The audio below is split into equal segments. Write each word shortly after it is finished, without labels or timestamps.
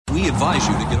advise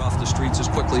you to get off the streets as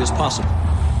quickly as possible.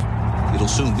 It'll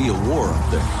soon be a war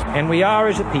up there. And we are,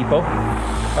 as a people,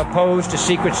 opposed to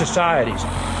secret societies,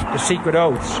 to secret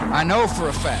oaths. I know for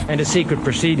a fact. And to secret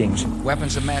proceedings.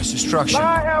 Weapons of mass destruction.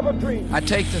 I have a dream. I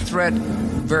take the threat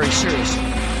very seriously.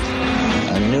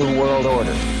 A new world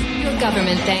order. Your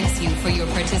government thanks you for your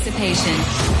participation.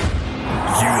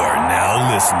 You are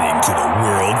now listening to the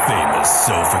world-famous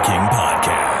Sofa King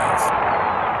podcast.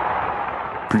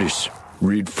 Please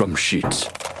read from sheets.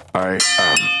 I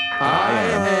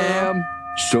am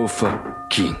Sofa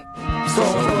King.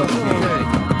 Sofa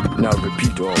King. Now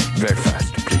repeat all very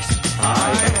fast, please.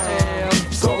 I am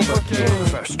Sofa King.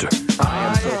 Faster.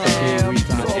 I am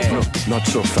Sofa King. No, not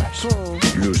so fast.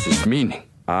 Loses meaning.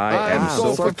 I am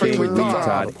Sofa King with me,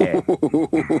 Todd.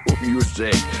 You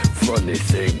say funny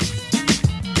things.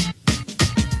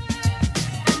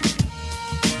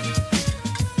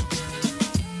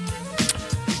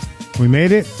 We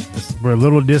made it. We're a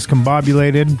little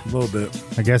discombobulated. A little bit.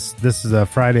 I guess this is a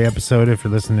Friday episode if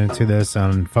you're listening to this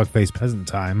on Fuckface Peasant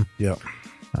Time. Yep.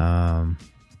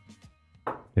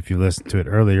 If you listened to it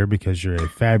earlier because you're a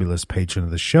fabulous patron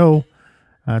of the show,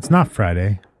 it's not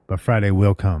Friday, but Friday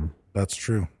will come. That's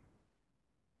true.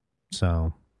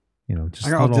 So, just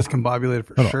I got all discombobulated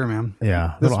for sure, man.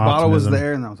 Yeah. This bottle was optimism.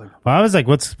 there, and I was like... Well, I was like,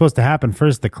 what's supposed to happen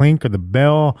first, the clink or the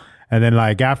bell? And then,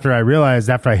 after I realized,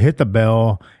 after I hit the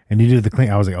bell and you did the clink,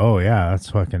 I was like, oh, yeah,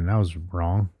 that was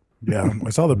wrong. Yeah, I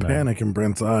saw the panic in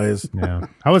Brent's eyes. Yeah.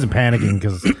 I wasn't panicking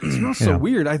because... It smells so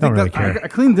weird. I think really I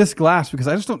cleaned this glass because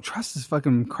I just don't trust this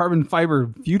fucking carbon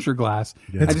fiber future glass.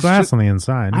 Yeah. It's glass on the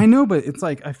inside. I know, but it's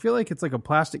like, I feel like it's like a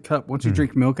plastic cup. Once you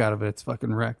drink milk out of it, it's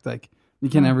fucking wrecked. Like, you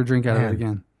can't ever drink out of it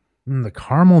again. The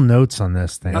caramel notes on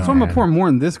this thing. That's why I'm going to pour more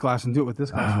in this glass and do it with this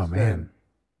glass. Oh, man.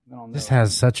 This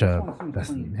has such a...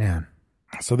 Man.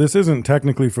 So this isn't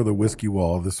technically for the whiskey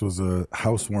wall. This was a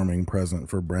housewarming present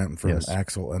for Brent from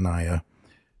Axel Anaya.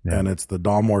 Yeah. And it's the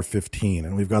Dalmore 15.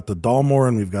 And we've got the Dalmore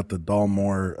and we've got the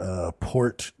Dalmore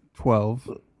Port 12.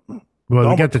 Well,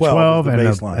 we got the 12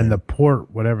 and the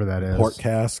Port, whatever that is. Port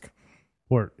cask.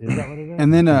 Port. Is that what it is?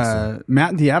 And then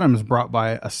Matt D. Adams brought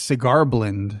by a cigar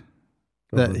blend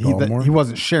that he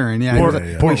wasn't sharing. Yeah,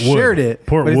 he shared it.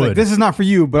 Port but he's Wood. like, this is not for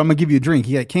you, but I'm going to give you a drink.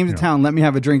 He came to town, let me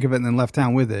have a drink of it, and then left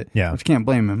town with it. Yeah. Which can't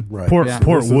blame him. Right. Port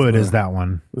Wood is that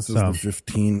one. This is the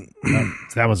 15.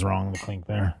 That was wrong, the clink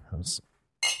there.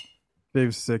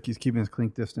 Dave's sick. He's keeping his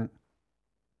clink distant.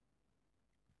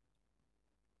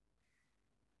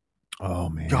 Oh,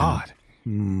 man. God.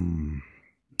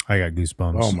 I got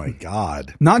goosebumps. Oh, my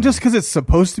God. Not just because it's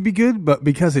supposed to be good, but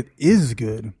because it is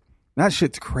good. That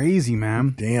shit's crazy,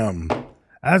 man. Damn.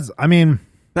 That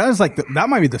is like, that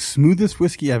might be the smoothest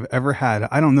whiskey I've ever had.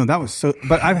 I don't know. That was so,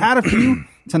 but I've had a few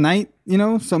tonight,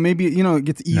 so maybe, it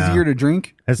gets easier to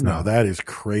drink. That is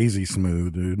crazy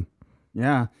smooth, dude.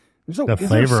 Yeah. The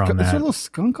flavor on that. Is there a little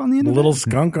skunk on the end of it? A little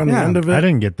skunk on the end of it? I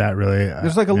didn't get that really.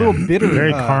 There's like a little bitter.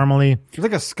 Very caramely. There's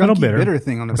like a skunky bitter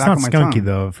thing on the back of my tongue. It's not skunky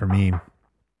though for me.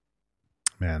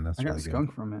 Man, that's really good. I got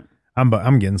skunk from it.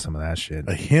 I'm getting some of that shit.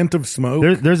 A hint of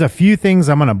smoke. There's a few things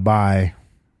I'm gonna buy,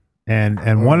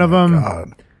 and one of them,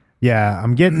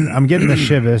 I'm getting the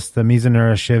Chivas, the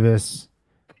Mizunara Chivas,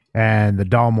 and the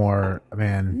Dalmore.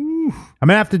 Man, I'm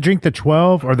gonna have to drink the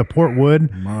 12 or the Port Wood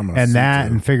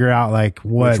and figure out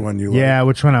which one you like.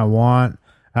 Which one I want.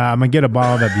 I'm gonna get a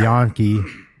bottle of the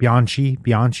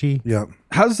Bianchi. Yeah.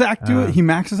 How does Zach do it? He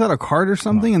maxes out a card or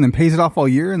something and then pays it off all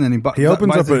year, and then he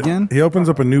opens buys up it again. He opens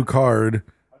up a new card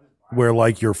where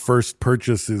your first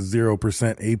purchase is 0%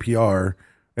 APR,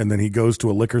 and then he goes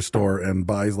to a liquor store and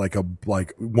buys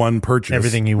one purchase,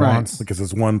 everything he wants, because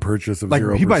it's one purchase of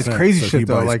 0%. He buys crazy shit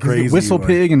though, Whistle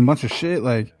Pig and a bunch of shit.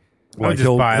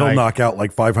 He'll knock out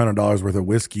 $500 worth of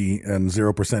whiskey and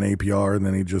 0% APR, and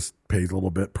then he just pays a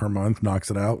little bit per month, knocks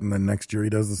it out, and then next year he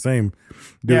does the same.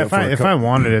 If I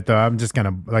wanted it though, I'm just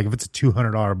gonna if it's a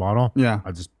 $200 bottle,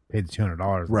 I'll just pay the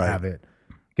 $200 and have it.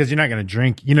 Because you're not going to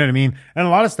drink, you know what I mean? And a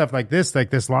lot of stuff like this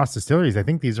Lost Distilleries, I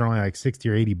think these are only $60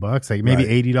 or $80, maybe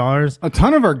 $80. A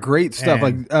ton of our great stuff.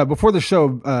 Before the show,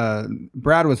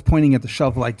 Brad was pointing at the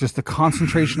shelf, just the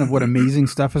concentration of what amazing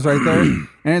stuff is right there. And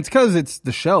it's because it's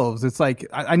the shelves. It's I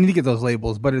need to get those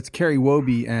labels, but it's Kerry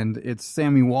Wobie and it's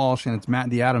Sammy Walsh and it's Matt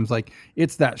D. Adams.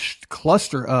 It's that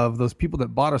cluster of those people that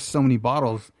bought us so many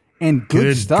bottles and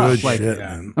good stuff. Shit,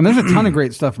 there's a ton of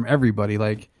great stuff from everybody.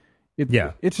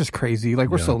 It's just crazy.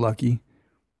 We're so lucky.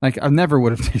 I never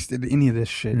would have tasted any of this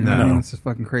shit. No. It's just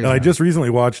fucking crazy. And I just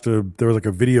recently watched there was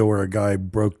a video where a guy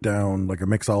broke down, a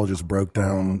mixologist broke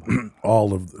down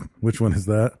all of which one is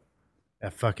that?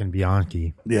 That fucking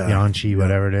Bianchi. Yeah. Bianchi,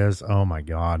 whatever it is. Oh my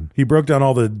God. He broke down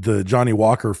all the Johnny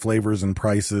Walker flavors and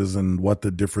prices and what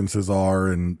the differences are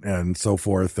and so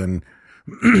forth. And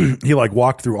he like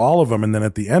walked through all of them. And then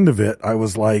at the end of it, I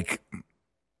was like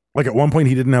at one point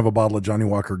he didn't have a bottle of Johnny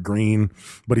Walker Green,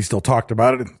 but he still talked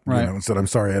about it, Right. and said, I'm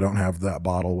sorry, I don't have that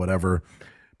bottle, whatever.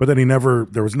 But then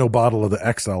there was no bottle of the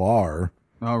XLR.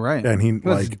 Oh, right. And he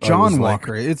That's like John I was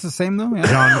Walker. It's the same though.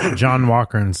 Yeah. John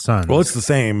Walker and Son. Well, it's the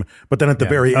same, but then at the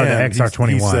very the end, XR21.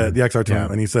 he said, the XR21, Yeah.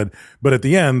 and he said, but at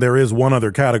the end, there is one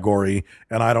other category,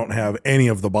 and I don't have any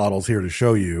of the bottles here to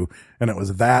show you. And it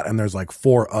was that, and there's like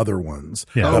 4 other ones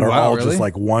Yeah. that Oh, are wow, all really? just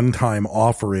like one-time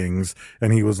offerings.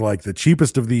 And he was like, the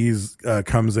cheapest of these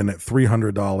comes in at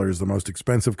 $300. The most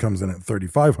expensive comes in at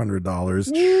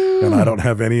 $3,500. And I don't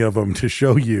have any of them to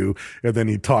show you. And then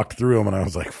he talked through them, and I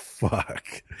was like, fuck.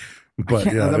 But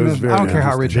yeah, it was very I don't care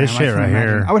how rich I am. This I shit can't right imagine.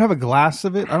 here. I would have a glass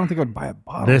of it. I don't think I would buy a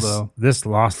bottle though. This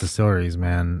Lost Distilleries,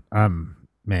 man.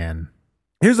 Man.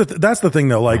 Here's that's the thing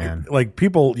though, Man. like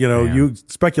people, Man. you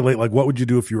speculate like, what would you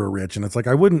do if you were rich? And it's like,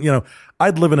 I wouldn't,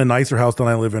 I'd live in a nicer house than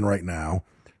I live in right now.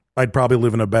 I'd probably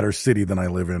live in a better city than I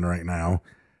live in right now.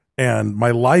 And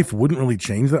my life wouldn't really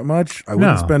change that much. I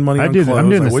wouldn't No. spend money I on do- clothes. I'm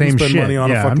doing I the wouldn't same spend shit. money on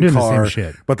Yeah, a I'm fucking doing the car. same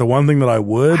shit. But the one thing that I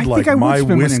would, I like think I would my spend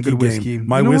money on whiskey good game, whiskey.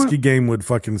 my You know whiskey what? game would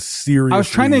fucking seriously. I was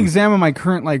trying to examine my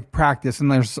current like practice,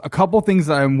 and there's a couple things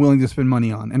that I'm willing to spend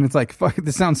money on, and it's like, fuck,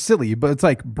 this sounds silly, but it's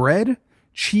like bread,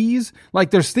 cheese.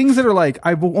 Like there's things that are like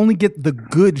I will only get the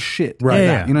good shit. Right. Like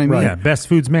that, you know what I mean? Yeah, Best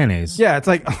Foods mayonnaise. Yeah, it's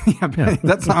like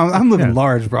that's I'm living Yeah.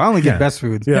 large, bro. I only get Yeah. best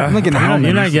foods. Yeah. I'm not getting You're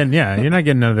not Hellmann's. getting you're not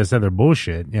getting none of this other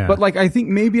bullshit. Yeah. But like I think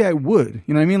maybe I would.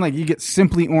 You know what I mean? Like you get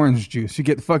Simply orange juice, you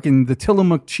get fucking the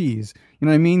Tillamook cheese. You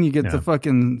know what I mean? You get the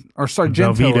fucking or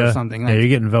Sargento or something. Yeah, Like, you're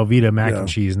getting Velveeta mac Yeah. and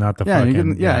cheese, not the yeah,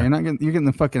 fucking. you're getting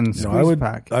the fucking squeeze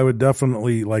pack. I would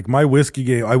definitely like my whiskey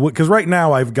game. I would, because right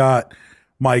now I've got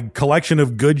my collection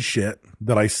of good shit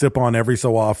that I sip on every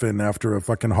so often after a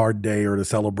fucking hard day or to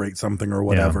celebrate something or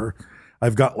whatever.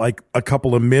 I've got like a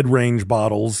couple of mid-range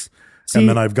bottles. And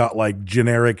then I've got like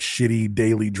generic shitty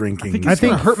daily drinking. I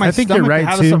think hurt my I think stomach you're right, to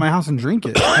have this too. at my house and drink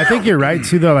it. I think you're right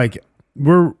too, though. Like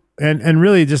we're and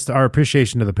really just our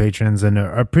appreciation to the patrons and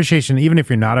our appreciation, even if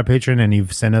you're not a patron and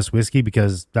you've sent us whiskey,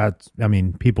 because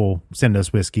people send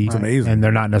us whiskey. It's amazing. And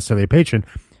they're not necessarily a patron.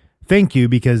 Thank you,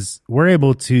 because we're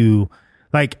able to,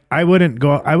 like, I wouldn't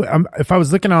go, if I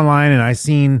was looking online and I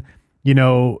seen, the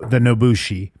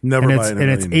Nobushi. Never and buy it's, it in and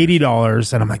a it's million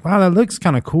 $80 and I'm like, wow, that looks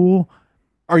kind of cool.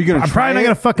 Are you gonna? I'm try probably not it?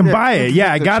 gonna fucking Yeah, buy it. take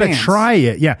Yeah, I the gotta chance. try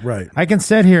it. Yeah, Right. I can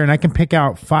sit here and I can pick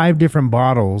out 5 different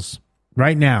bottles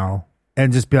right now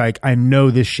and just be like, I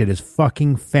know this shit is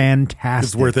fucking fantastic.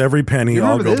 it's worth every penny. You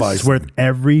I'll remember go this? buy It's some. worth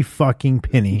every fucking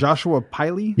penny. Joshua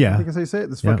Piley. Yeah. I think that's how you say it.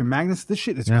 This Yeah. fucking Magnus. This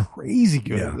shit is Yeah. crazy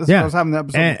good. Yeah. This I was having the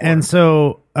episode. and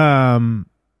so and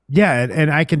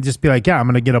I can just be like, yeah, I'm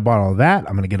gonna get a bottle of that.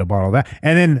 I'm gonna get a bottle of that,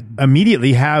 and then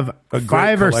immediately have A great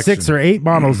 5 or 6 collection. or 8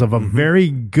 bottles of a very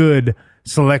good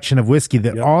selection of whiskey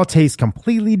that all taste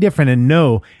completely different and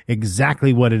know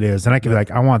exactly what it is. And I can be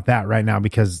like, I want that right now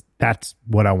because that's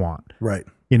what I want. Right.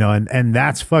 And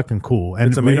that's fucking cool. And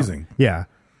It's we don't- amazing. Yeah.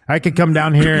 I could come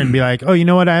down here and be like, oh, you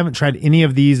know what? I haven't tried any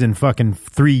of these in fucking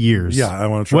 3 years. Yeah, I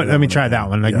wanna try What? that Let me one try again. that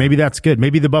one. Like Yeah. maybe that's good.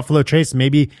 Maybe the Buffalo Trace.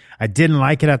 Maybe I didn't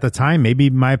like it at the time.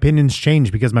 Maybe my opinions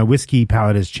changed because my whiskey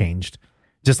palate has changed.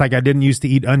 Just like I didn't used to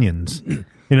eat onions. You know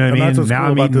what I And mean? that's what's cool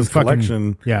I'm about eating this fucking-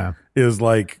 collection. Yeah. Is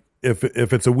like if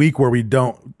it's a week where we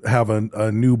don't have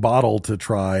a new bottle to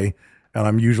try, and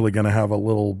I'm usually going to have a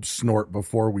little snort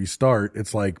before we start.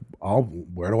 It's like,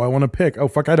 where do I want to pick? Oh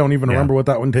fuck, I don't even remember what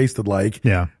that one tasted like.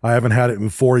 Yeah. I haven't had it in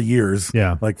 4 years.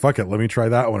 Yeah. Like fuck it, let me try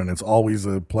that one, and it's always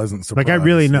a pleasant surprise. Like I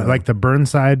really know, you like the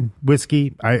Burnside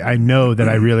whiskey. I know that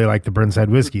I really like the Burnside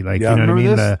whiskey. Like, Yeah. you know what I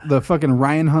remember mean? this? The fucking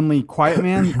Ryan Hunley Quiet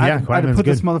Man. Yeah, I had Quiet to Man's put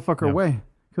this good. motherfucker Yeah. away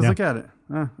because Yeah. look at it.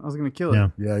 I was gonna kill it. Yeah.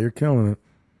 Yeah, you're killing it.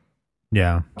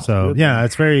 Yeah. So yeah,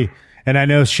 it's very, and I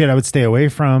know shit I would stay away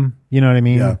from. You know what I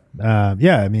mean?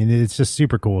 Yeah. I mean, it's just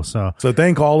super cool. So So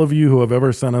thank all of you who have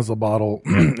ever sent us a bottle,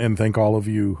 and thank all of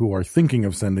you who are thinking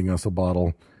of sending us a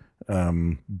bottle.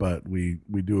 But we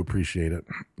do appreciate it.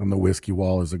 And the Whiskey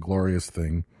Wall is a glorious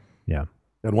thing. yeah.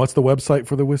 And what's the website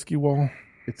for the Whiskey Wall?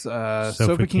 It's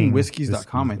SofaKingWhiskies.com,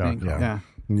 SofaKingWhiskies.com, I think. yeah. Yeah.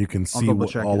 And you can see double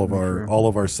check all it of to make our sure. all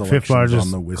of our selections 5th largest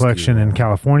on the Whiskey collection in Wall.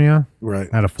 California. Right.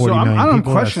 Out of 40 So million I'm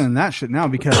people. questioning that shit now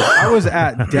because I was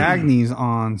at Dagny's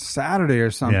on Saturday or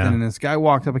something, Yeah. and this guy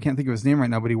walked up. I can't think of his name right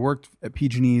now, but he worked at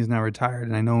PG&E. He's now retired,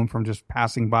 and I know him from just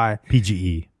passing by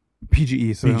PGE.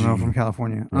 PGE. So I don't know from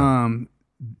California.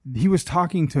 he was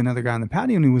talking to another guy on the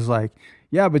patio, and he was like,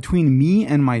 yeah, between me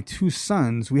and my 2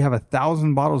 sons, we have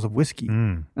 1,000 bottles of whiskey.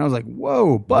 And I was like,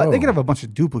 whoa, but they could have a bunch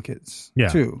of duplicates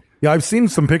too. Yeah, I've seen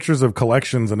some pictures of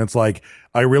collections, and it's like,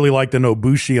 I really like the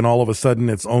Nobushi, and all of a sudden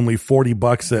it's only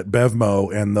 $40 at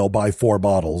Bevmo, and they'll buy 4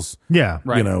 bottles. Yeah,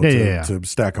 right. You know, to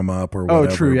stack them up or whatever.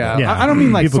 Oh, true. Yeah. Yeah. I don't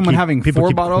mean like People someone keep- having people 4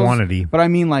 keep bottles, quantity. but I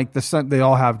mean like they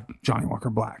all have Johnny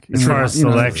Walker Black. As far as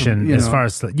selection, you know. as far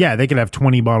as they could have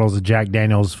 20 bottles of Jack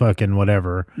Daniels, fucking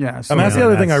whatever. Yeah, so And that's the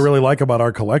other thing I that's- really like about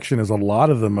our collection is a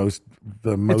lot of the most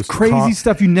it's crazy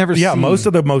stuff you never see. Yeah, most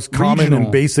of the most common Regional.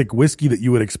 and basic whiskey that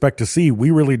you would expect to see,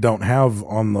 we really don't have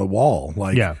on the wall.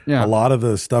 Like Yeah. a lot of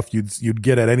the stuff you'd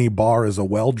get at any bar as a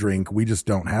well drink, we just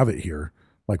don't have it here.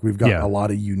 Like we've got Yeah. a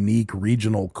lot of unique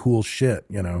regional cool shit,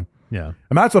 you know. Yeah.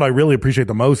 And that's what I really appreciate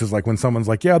the most is like when someone's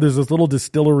like, yeah, there's this little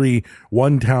distillery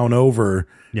 1 town over.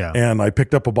 Yeah. And I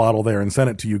picked up a bottle there and sent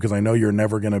it to you because I know you're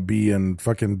never going to be in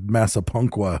fucking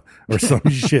Massapequa or some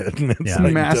shit. And it's Yeah.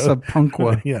 like,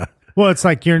 Massapequa. Yeah. Well, it's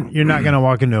like you're not going to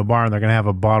walk into a bar and they're going to have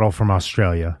a bottle from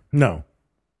Australia. No.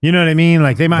 You know what I mean?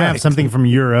 Like they might have Right. something from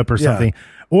Europe or Yeah. something,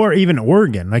 or even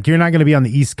Oregon. Like you're not going to be on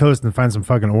the East Coast and find some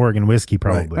fucking Oregon whiskey,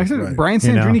 probably. Like I said, Right. Brian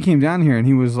You know? Sandrini came down here and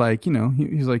he was like, you know,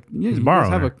 he's like, yeah, you bar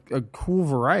guys have owner. a cool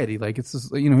variety. Like it's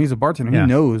just, you know, he's a bartender. Yeah. He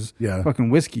knows Yeah.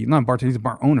 fucking whiskey. Not a bartender, he's a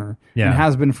bar owner. Yeah. And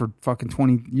has been for fucking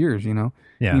 20 years, you know?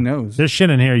 Yeah, He knows. There's shit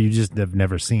in here you just have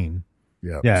never seen.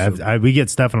 Yeah. Yeah, So- we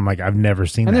get stuff and I'm like, I've never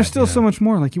seen. And that, there's still you know? so much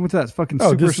more. Like you went to that fucking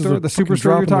Oh, this is superstore, a the fucking superstore drop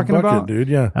you're in the talking bucket, about, dude.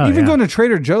 Yeah. Oh, Even yeah. going to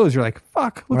Trader Joe's, you're like,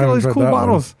 fuck, look I at all haven't these tried cool that one.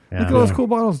 bottles. Yeah. Look at all those Yeah. cool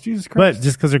bottles. Jesus But Christ.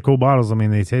 just because they're cool bottles, I mean,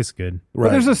 they taste good. But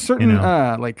Right. there's a certain You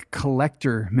know. like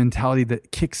collector mentality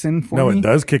that kicks in for No, me. it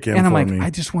does kick in and I'm for like, me. I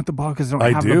just want the bottle because I don't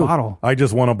I have do. the bottle. I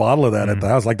just want a bottle of that at the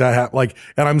house, like that. Like,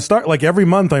 and I'm like every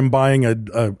month I'm buying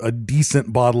a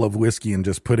decent bottle of whiskey and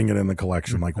just putting it in the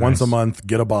collection. Like once a month,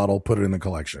 get a bottle, put it in the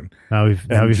collection. Now we've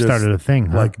And just, started a thing.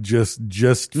 Huh? Like just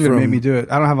You're gonna from make me do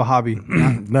it. I don't have a hobby.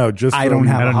 no, just I from- don't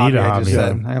have I a don't hobby. need a I just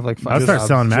hobby. said I have like 5 I'll start jobs.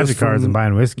 selling magic just cards from- and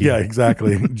buying whiskey. Yeah,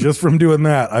 exactly. Just from doing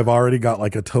that, I've already got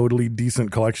like a totally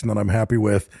decent collection that I'm happy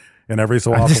with. And every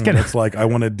so I'm often, just when gonna- it's like I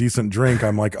want a decent drink,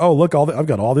 I'm like, oh look, I've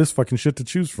got all this fucking shit to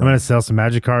choose I'm from. gonna sell some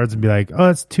magic cards and be like,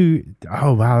 oh,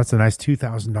 oh wow, that's a nice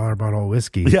 $2,000 bottle of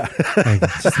whiskey. Yeah. Like,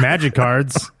 just magic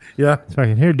cards. Yeah. It's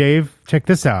fucking, here, Dave, check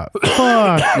this out.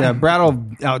 Fuck. Yeah, Brad will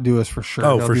outdo us for sure.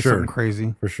 Oh, He'll for do sure. something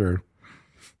crazy. For sure.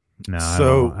 No,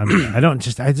 So-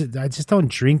 I just don't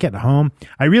drink at home.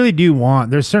 I really do want.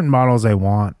 There's certain bottles I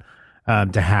want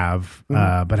to have,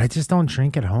 but I just don't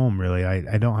drink at home. Really,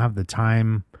 I don't have the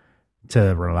time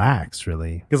to relax.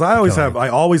 Really, Because I always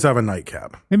have a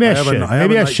nightcap. Maybe I have should. have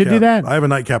Maybe a I should do nightcap. that. I have a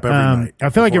nightcap every night. I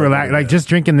feel like it before I go relax. to Like bed. just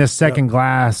drinking this second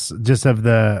glass, just of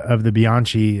the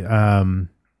Bianchi.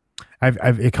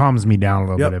 It calms me down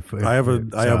a little Yep. bit.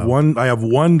 I have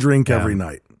one drink Yeah. every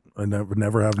night. I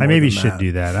never have. I more maybe than should that.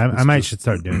 do that. I might should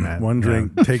start doing that. One Yeah.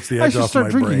 drink takes the I edge should off start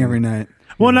my drinking brain. every night.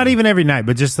 Well, not even every night,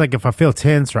 but just like if I feel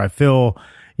tense or I feel,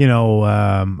 maybe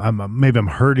I'm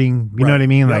hurting. You know Right. what I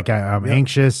mean? Yep. Like I'm Yep.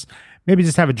 anxious. Maybe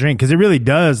just have a drink because it really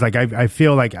does. Like I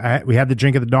feel like we had the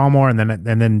drink at the Dalmore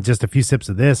and then just a few sips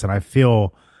of this and I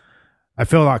feel a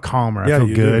lot calmer. Yeah, I feel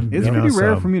you good. do. It's you know, pretty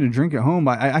rare so- for me to drink at home.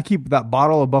 I keep that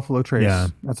bottle of Buffalo Trace. Yeah.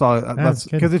 That's all. That's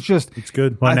good. because it's just. It's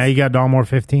good. Well, now you got Dalmore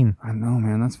 15. I know,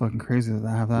 man. That's fucking crazy that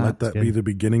I have that. Let that be the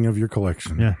beginning of your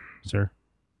collection. Yeah, sir.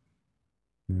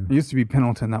 It used to be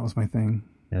Pendleton. That was my thing.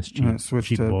 That's And cheap. it switched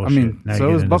cheap to. bullshit. I mean, Now you so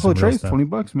get is into Buffalo some real Trace. stuff.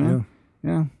 $20, man.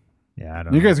 Yeah. Yeah, I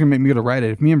don't You know. guys are gonna make me go to Rite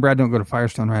Aid. If me and Brad don't go to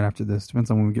Firestone right after this, depends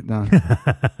on when we get done.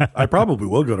 I probably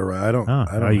will go to Rite. I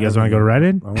don't. You guys want to go to Rite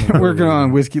Aid? We're going on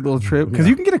a whiskey little trip because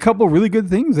you can get a couple really good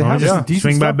things. They have some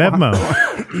decent Swing by stuff.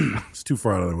 Bevmo. It's too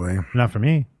far out of the way. Not for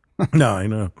me. No, I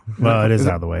know. Well, it is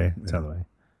out of the way. It's out of the way.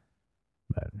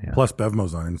 But yeah. Plus,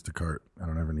 Bevmo's on Instacart. I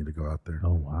don't ever need to go out there.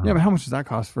 Oh wow. Yeah, but how much does that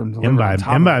cost for them to deliver? on top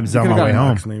of it? Imbibes You on could've my way gotten- home.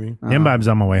 Max, maybe. Imbibes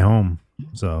on my way home.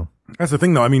 So That's the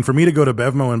thing, though. I mean, for me to go to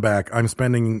Bevmo and back, I'm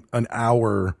spending an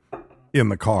hour in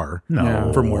the car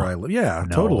no. from where I live. Yeah,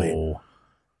 No. totally.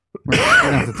 We're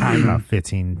gonna have to time About them.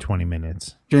 15, 20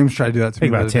 minutes. James tried to do that to me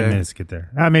Take the about other 10 day. minutes to get there.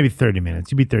 Maybe 30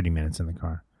 minutes. You'd be 30 minutes in the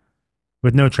car.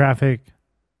 With no traffic,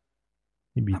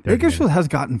 you'd be 30 Bakersfield minutes. has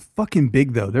gotten fucking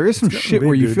big though. There is some It's shit big,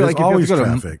 where you dude. feel There's like if you have always to go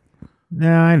traffic.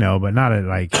 Yeah, I know, but not at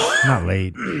not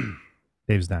late.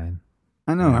 Dave's dying.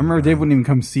 I know. I remember Dave wouldn't even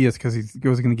come see us because he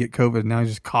was going to get COVID. Now he's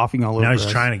just coughing all over. Now he's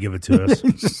us. trying to give it to us.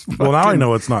 Just Well, now I fucking-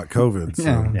 know it's not COVID. So.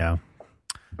 Yeah. Yeah.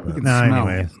 You can No, smell.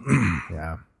 anyway.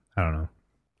 Yeah. I don't know.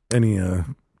 Any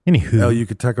Anywho. El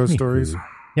Yucateco stories?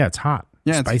 Yeah, it's hot.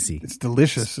 Yeah, Spicy. It's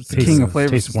delicious. It's the Tastes- king of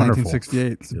flavors tastes since wonderful.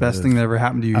 1968. It's the best thing that ever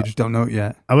happened to you. You just don't know it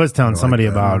yet. I was telling somebody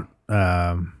that. about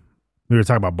we were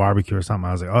talking about barbecue or something.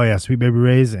 I was like, oh yeah, Sweet Baby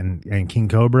Ray's and King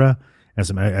Cobra and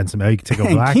some El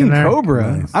Yucateco Black King in there.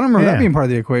 Cobra. Nice. I don't remember that being part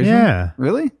of the equation. Yeah.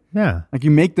 Really? Yeah. Like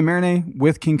you make the marinade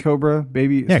with King Cobra,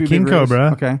 baby. Yeah, Sweet King Baby Ray's?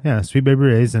 Cobra. Okay. Yeah, Sweet Baby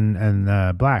Ray's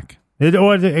and Black.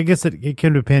 Or I guess it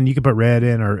can depend. You could put red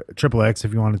in or XXX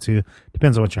if you wanted to.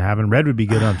 Depends on what you're having. Red would be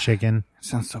good on chicken.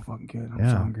 Sounds so fucking good. I'm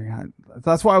so hungry.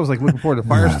 That's why I was like looking forward to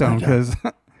Firestone because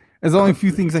there's only a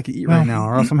few things I could eat right now,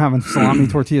 or else I'm having salami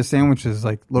tortilla sandwiches,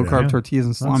 like low carb tortillas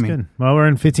and salami. That's good. Well, we're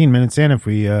in 15 minutes in. If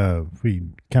we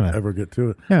kind of ever get to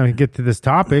it, we get to this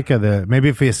topic of maybe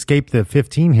if we escape the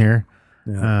 15 here.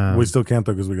 Yeah. We still can't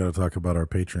though because we got to talk about our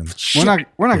patrons. We're not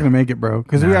going to make it, bro.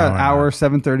 Because we got an hour,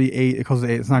 7:30, 8. It closes at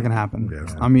 8. It's not going to happen. Yeah,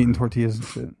 I'm eating tortillas and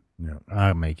shit. Yeah,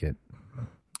 I'll make it.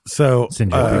 So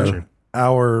send you a picture.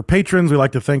 Our patrons, we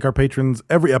like to thank our patrons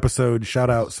every episode.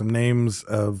 Shout out some names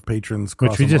of patrons,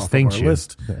 which we just thanked you.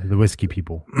 List. The whiskey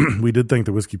people. We did thank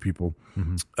the whiskey people.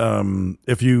 Mm-hmm.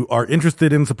 If you are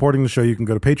interested in supporting the show, you can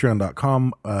go to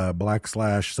patreon.com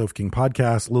 /Sofa King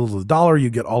Podcast. Little as $1, you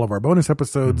get all of our bonus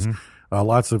episodes. Mm-hmm.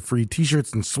 Lots of free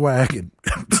T-shirts and swag and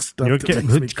stuff. Have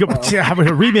a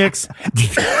remix.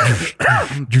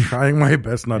 I'm trying my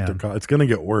best not to call. It's going to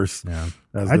get worse. Yeah.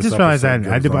 I just realized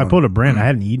I pulled a Brent. I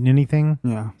hadn't eaten anything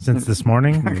since this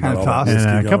morning. Kind of tossed.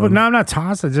 No, I'm not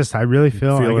tossed. I really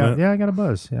feel I got a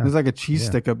buzz. Yeah. There's like a cheese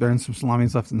stick up there and some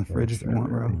salami's left in the fridge if you want,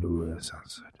 bro. Ooh, that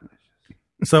sounds so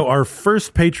delicious. So our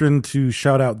first patron to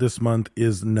shout out this month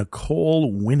is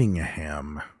Nicole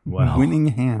Winningham. Wow.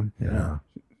 Winningham. Yeah.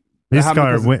 They used to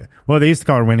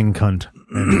call her Winning Cunt,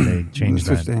 and they changed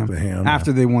that to ham.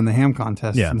 After they won the ham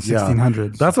contest in the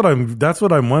 1600s. That's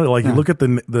what I'm wondering. Like you look at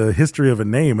the history of a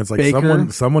name, it's like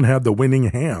Baker. someone had the winning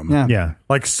ham. Yeah.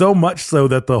 Like so much so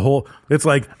that the whole it's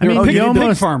like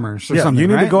pig farmers or something. You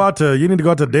need right? to go out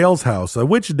to Dale's house.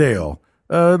 Which Dale?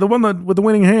 The one with the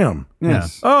winning ham.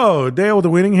 Yes. Oh, Dale with the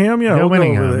winning ham. Yeah,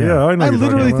 Winningham. Yeah, I know. I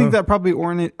literally think that probably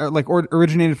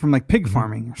originated from like pig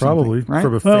farming. Or probably right.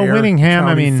 From a fair, Winningham.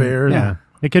 I mean, fair. Yeah,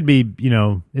 it could be.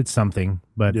 It's something,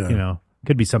 but it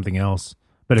could be something else.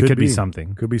 But it could be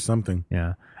something. Could be something.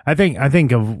 Yeah, I think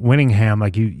of Winningham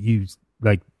like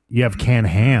you have canned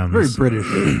hams. Very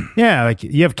British. Yeah, like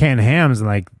you have canned hams and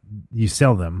like you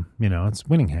sell them. It's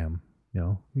Winningham.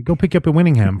 You go pick up a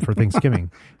Winningham for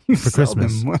Thanksgiving, for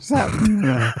Christmas. What's happening?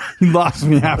 You lost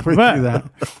me halfway through that.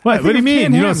 What do you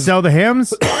mean? You don't sell the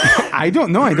hams? I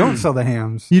don't know. I don't sell the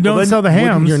hams. You don't sell the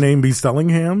hams. Wouldn't your name be Selling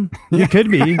Ham? You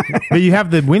could be, but you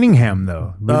have the Winningham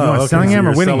though. Selling ham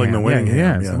or Winningham? Selling the Winningham.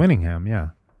 Yeah, it's the Winningham.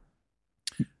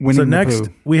 Yeah. So next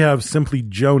we have simply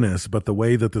Jonas, but the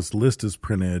way that this list is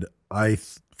printed, I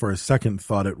for a second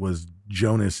thought it was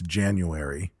Jonas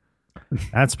January.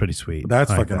 That's pretty sweet.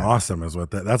 That's fucking awesome. Is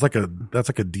what that's like a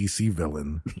DC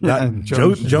villain. Yeah,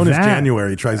 Jonas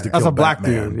January tries to kill That's a black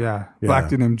Batman. dude. Yeah, black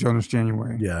dude named Jonas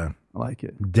January. Yeah, I like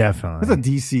it. Definitely. That's a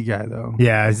DC guy though.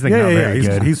 Yeah, he's like not very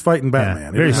good. He's fighting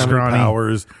Batman. Very scrawny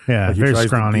powers. Yeah, he very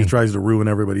scrawny. He tries to ruin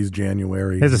everybody's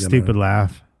January. He has a stupid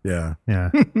laugh. Yeah,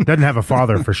 yeah. Doesn't have a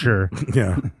father for sure.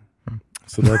 Yeah.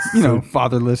 So that's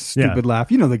fatherless, stupid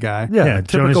laugh. You know the guy. Yeah,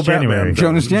 typical Jonas January.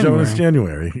 Jonas January. Jonas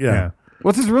January. Yeah.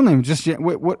 What's his real name? Just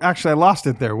what? Actually, I lost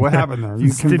it there. What happened there?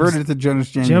 You converted it to Jonas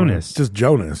January. Jonas, just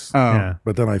Jonas. Oh, yeah.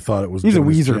 But then I thought it was. He's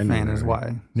Jonas a Weezer January. fan, is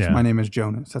why. Yeah. So my name is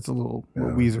Jonas. That's a little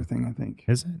Weezer thing, I think.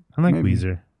 Is it? I like Maybe.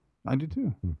 Weezer. I do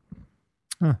too.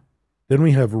 Huh. Then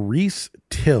we have Reese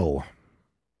Till.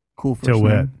 Cool. First Till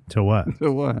what? name. Till what?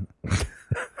 Till what?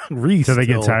 Reese. Till they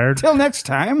get tired. Till next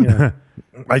time. Yeah.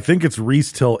 I think it's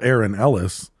Reese Till Aaron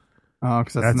Ellis. Oh,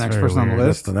 because that's the next person on the That's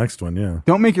list. the next one, yeah.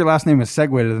 Don't make your last name a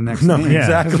segue to the next name. yeah.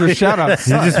 Exactly. Your shout out.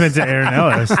 You just went to Aaron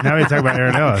Ellis. Now we talk about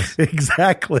Aaron Ellis.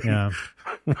 Exactly. Yeah.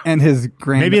 And his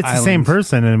grand Maybe it's the same islands.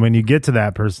 person, and when you get to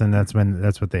that person, that's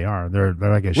what they are. They're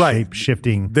like a Right. shape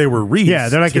shifting. They were Reese. Yeah,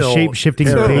 they're like a Till shape shifting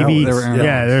Aaron baby. Ellis.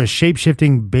 Yeah, they're a shape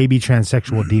shifting baby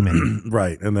transsexual demon.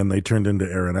 Right. And then they turned into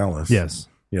Aaron Ellis. Yes.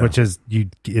 Yeah. Which is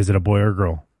it a boy or a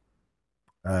girl?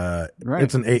 Right.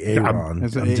 It's an AA Ron.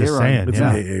 It's an I'm AA just Ron. saying. It's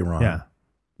yeah. an AA Ron. Yeah.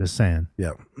 Just saying.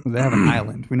 Yeah. They have an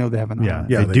island. We know they have an Yeah. island.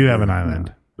 Yeah, they do have an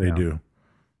island. They Yeah. do.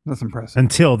 That's impressive.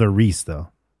 Until they're Reese, though.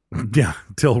 Yeah.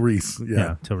 Till Reese.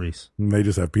 Yeah. Till Reese. And they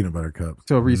just have peanut butter cups.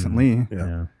 Till recently.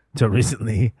 Yeah. Till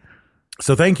recently.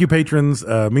 So thank you, patrons.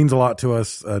 Means a lot to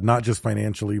us, not just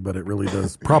financially, but it really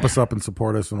does prop us up and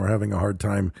support us when we're having a hard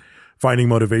time finding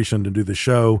motivation to do the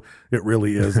show. It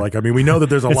really is like, I mean, we know that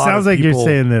there's a It lot sounds of like people. you're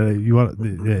saying that you want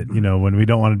that, when we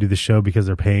don't want to do the show because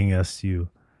they're paying us, you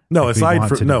No, if we want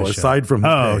to do the show? aside from the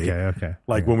pay. Okay.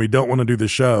 Like when we don't want to do the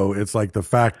show, it's like the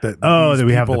fact that Oh, these that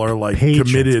we have people the are like patrons.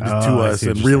 committed Oh, to I us see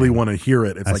what and you're really saying. want to hear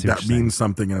it. It's I like see what that you're means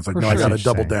something, and it's like, no, sure. I got to I see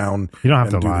what double you're down. You don't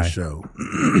have and to do lie. the show.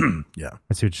 Yeah.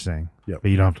 I see what you're saying. Yep. But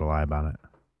you don't have to lie about it.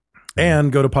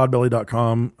 And go to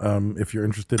podbelly.com if you're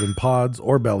interested in pods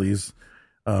or bellies.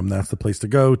 That's the place to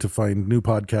go to find new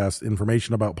podcasts,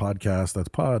 information about podcasts. That's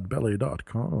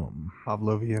podbelly.com.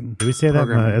 Pavlovian. Did we say that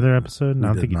in the other episode? No,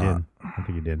 I don't think you did did. not. I don't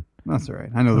think you did. That's all right.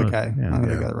 I know the guy. Yeah. I know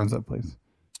the guy that runs that place.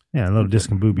 Yeah, a little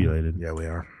discombobulated. Yeah, we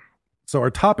are. So our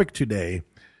topic today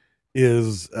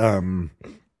is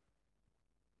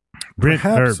Brent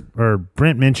perhaps- or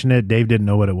Brent mentioned it. Dave didn't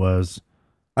know what it was.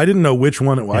 I didn't know which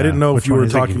one it was. I Yeah, didn't know which if you one were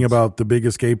is it? talking about the big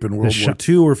escape in World War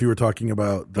II or if you were talking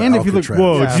about the And if you look- Alcatraz.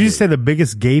 Whoa, Yeah. did you say the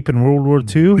biggest gape in World War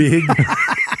II? Big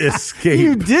escape.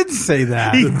 You did say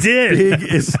that. He did.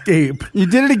 Big escape You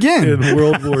did it again. in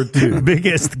World War II.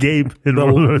 Biggest gape in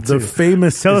World War II. The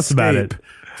famous Tell us about escape it.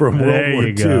 from World There War you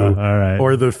II. go. All right.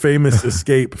 Or the famous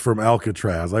escape from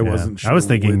Alcatraz. I Yeah. wasn't sure I was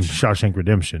thinking which, Shawshank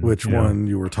Redemption. which you know. one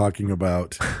you were talking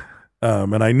about.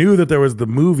 And I knew that there was the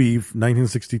movie,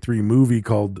 1963 movie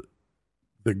called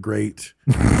The Great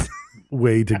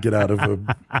Way to Get Out of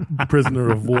a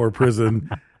Prisoner of War Prison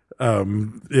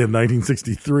in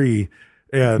 1963.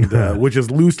 And which is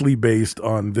loosely based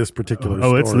on this particular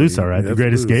story. Oh, it's loose, all right. The It's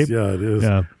Great loose. Escape? Yeah, it is.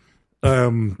 Yeah.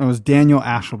 It was Daniel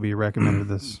Ashleby recommended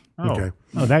this. Oh. Okay.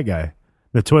 Oh, that guy.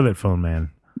 The toilet phone man.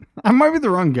 I might be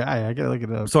the wrong guy. I gotta look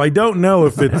it up. So I don't know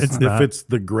if it's It's if not. it's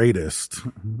the greatest.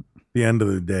 At the end of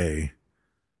the day,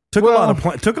 took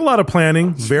a lot of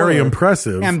planning. Very Spoiler.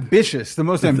 impressive. Ambitious, the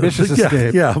most ambitious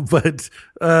escape. Yeah, but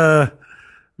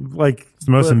like It's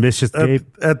the most but ambitious escape.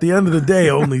 At the end of the day,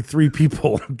 only 3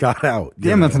 people got out. you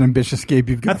Damn, know? that's an ambitious escape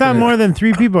you've got. I thought there. more than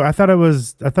 3 people. I thought there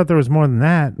was more than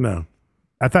that. No,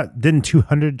 I thought didn't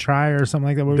 200 try or something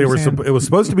like that. What they were were. you saying? It was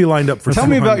supposed to be lined up for. Tell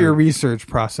me about 200. your research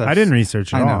process. I didn't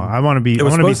research at I know. all. I want to be. It I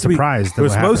was want to be supposed to be surprised. It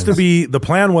was supposed to be. The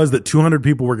plan was that 200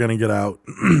 people were going to get out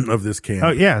of this camp.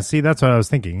 Oh yeah, see, that's what I was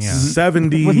thinking. Yeah,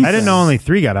 70. I didn't know only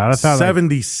 3 got out. I thought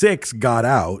 76 got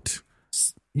out.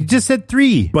 you just said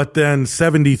 3. But then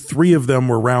 73 of them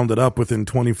were rounded up within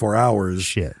 24 hours.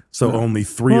 Shit. So only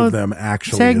 3 Well, of them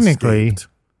actually technically escaped.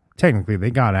 they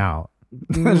got out.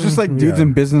 It's just like dudes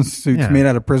in business suits Yeah. made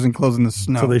out of prison clothes in the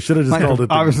snow. So they should have just Like, called it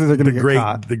obviously they're going to get great,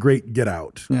 caught. the great get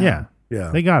out. Yeah. Yeah.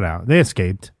 They got out. They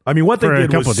escaped. I mean, what they For a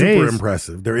did was couple super days.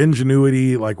 impressive. Their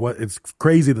ingenuity, it's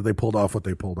crazy that they pulled off what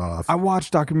they pulled off. I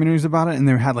watched documentaries about it, and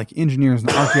they had like engineers and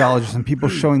archaeologists and people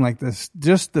showing like this,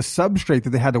 just the substrate that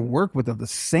they had to work with of the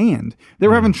sand. They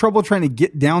were having trouble trying to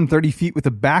get down 30 feet with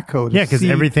a backhoe. To Yeah, because see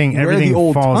everything where the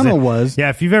old falls tunnel in. was. Yeah,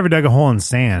 if you've ever dug a hole in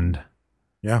sand,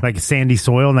 Yeah. like sandy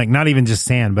soil, like not even just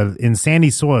sand, but in sandy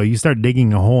soil, you start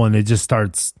digging a hole and it just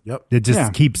starts. Yep. It just Yeah.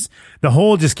 keeps the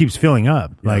hole just keeps filling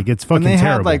up. Like it's fucking And they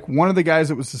terrible. had like one of the guys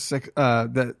that was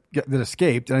that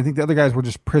escaped, and I think the other guys were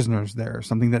just prisoners there, or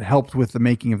something that helped with the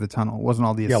making of the tunnel. It wasn't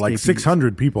all the yeah, like escapees.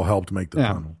 600 people helped make the Yeah.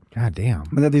 tunnel. God damn.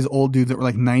 But they had these old dudes that were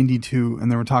like 92, and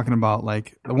they were talking about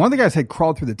like one of the guys had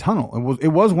crawled through the tunnel. It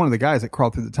was one of the guys that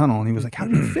crawled through the tunnel, and he was like, "How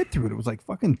did you fit through it? It was like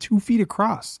fucking 2 feet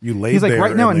across." You laid He's like, there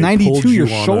right now at and they pulled 92, your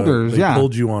you on shoulders, they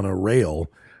pulled you on a rail.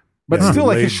 But Yeah, still, you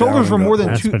like laid his shoulders down were and more got than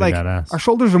That's two. pretty Like badass. our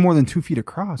shoulders are more than 2 feet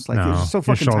across. Like it No, was just so your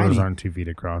fucking shoulders tiny. aren't 2 feet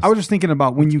across. I was just thinking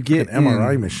about when you get An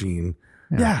MRI in, machine.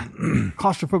 yeah,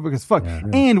 claustrophobic as fuck.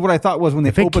 And what I thought was when they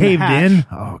if it opened caved the hatch, in,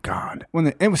 oh god.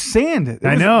 when it was sand. It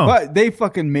I was- know. but they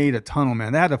fucking made a tunnel,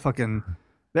 man. They had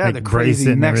Like, the brace crazy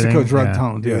it and Mexico everything. drug Yeah.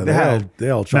 tunnel, dude. Yeah, they had they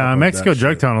all chop No, up Mexico that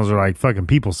drug shit. tunnels are like fucking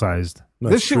people sized.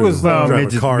 That's This shit true. was, Well, Drive a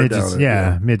midgets, car midgets, down it,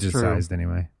 yeah, midget True. sized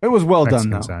anyway. it was well done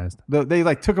Mexican though. sized. They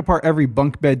like took apart every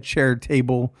bunk bed, chair,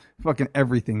 table, fucking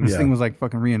everything. This Yeah. thing was like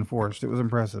fucking reinforced. It was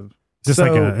impressive. Just So-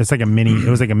 like it's like a mini. It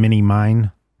was like a mini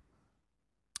mine.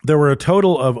 There were a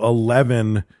total of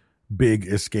 11 big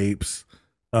escapes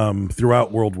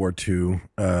throughout World War II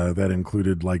that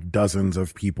included like dozens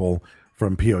of people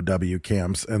from POW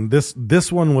camps. And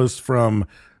this one was from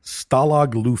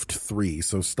Stalag Luft 3,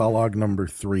 so Stalag number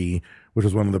 3, which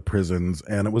was one of the prisons.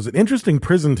 And it was an interesting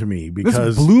prison to me because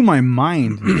This blew my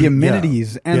mind. The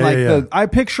amenities and Yeah, like yeah. I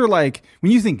picture like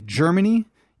when you think Germany,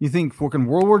 you think fucking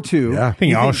World War II. Yeah. I think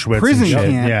you Auschwitz and prison shit.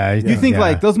 camp. Yeah, You think yeah.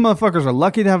 like those motherfuckers are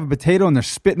lucky to have a potato and they're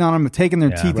spitting on them, taking their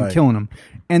Yeah. teeth and Right. killing them.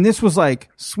 And this was like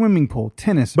swimming pool,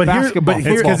 tennis, But here- basketball. but It's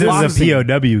here- football, because it was boxing. a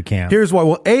POW camp. here's why.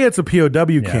 Well, A, it's a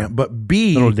POW camp, but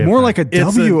B, Little different. More like a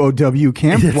It's a- WOW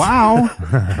camp. Wow.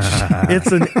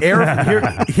 it's an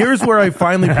air. Here's where I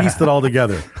finally pieced it all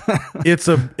together. It's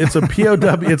a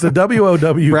POW. It's a WOW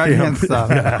Brad camp. Hand stuff.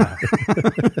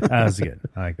 That was good.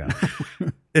 I like that.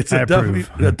 It's I a approve.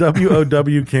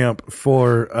 WOW camp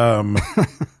for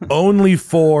only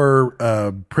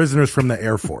for prisoners from the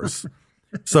Air Force.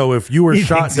 So if you were He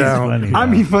shot thinks he's down, funny.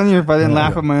 I'd be funnier if I didn't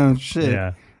laugh at my own shit.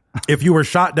 Yeah. if you were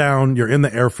shot down, you're in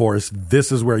the Air Force,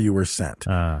 this is where you were sent.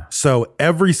 So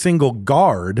every single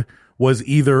guard was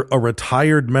either a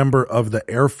retired member of the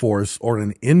Air Force or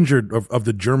an injured of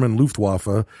the German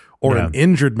Luftwaffe or an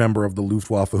injured member of the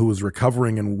Luftwaffe who was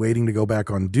recovering and waiting to go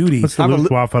back on duty. What's the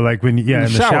Luftwaffe like when you, in the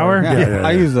shower? Yeah.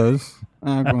 I use those.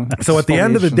 So at the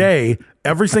end of the day,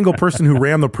 every single person who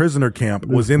ran the prisoner camp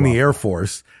was in the Air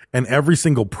Force, and every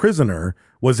single prisoner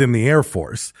was in the Air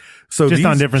Force. So Just these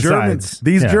on different German, sides.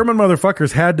 These Yeah. German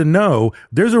motherfuckers had to know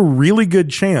there's a really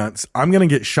good chance I'm going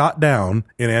to get shot down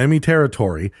in enemy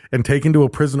territory and taken to a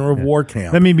prisoner of war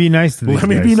camp. Let me be nice to these Let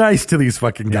me guys. be nice to these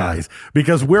fucking guys,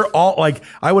 because we're all like,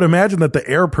 I would imagine that the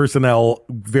air personnel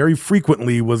very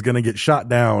frequently was going to get shot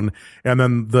down, and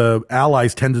then the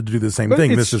Allies tended to do the same But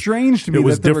thing. it's strange to me It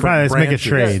was that they were- different. Let's make a branches.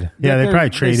 trade. Yeah, they probably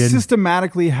They traded.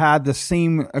 systematically had the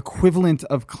same equivalent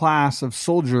of class of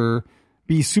soldier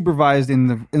be supervised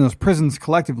in those prisons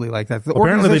collectively like that. The Apparently,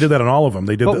 they organization- did that on all of them.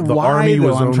 They did. But The why, army though,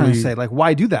 was I'm only. trying to say, like,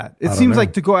 why do that? It don't seems know.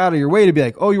 like to go out of your way to be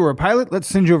like, oh, you were a pilot? Let's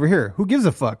send you over here. Who gives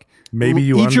a fuck? Maybe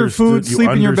you eat your understood, food, you sleep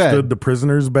in your understood bed. the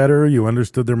prisoners better. You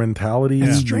understood their mentality.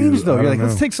 It's strange though. I You're don't like,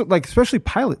 let's know. take some, like, especially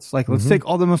pilots. Like, let's take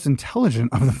all the most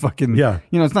intelligent of the fucking. Yeah.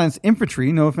 You know, it's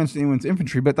infantry. No offense to anyone's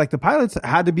infantry, but like the pilots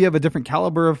had to be of a different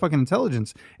caliber of fucking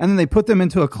intelligence, and then they put them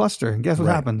into a cluster. And guess what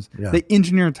Right. happens? Yeah. They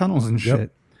engineer tunnels and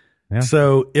shit. Yeah.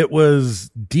 So it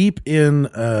was deep in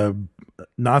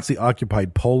Nazi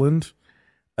occupied Poland,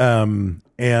 and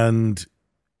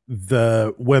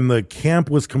when the camp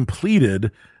was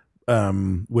completed,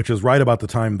 which is right about the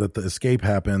time that the escape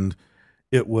happened,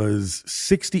 it was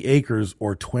 60 acres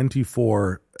or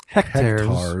 24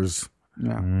 hectares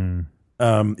Yeah.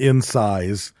 in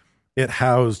size. It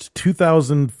housed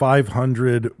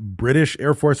 2,500 British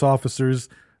Air Force officers,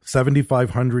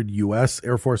 7,500 U.S.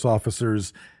 Air Force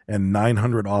officers, and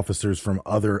 900 officers from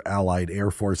other Allied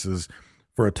air forces,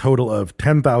 for a total of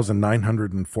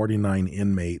 10,949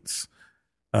 inmates.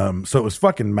 So it was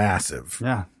fucking massive.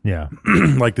 Yeah. Yeah.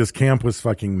 Like, this camp was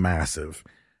fucking massive.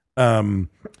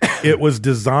 It was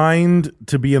designed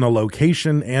to be in a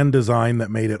location and design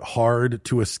that made it hard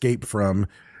to escape from,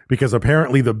 because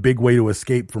apparently the big way to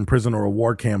escape from prisoner of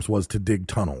war camps was to dig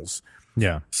tunnels.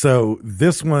 Yeah. So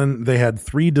this one, they had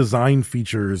 3 design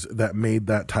features that made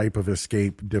that type of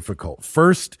escape difficult.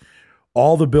 First,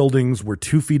 all the buildings were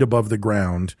 2 feet above the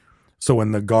ground. So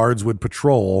when the guards would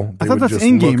patrol, they thought would that's just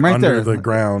in-game look right under there. the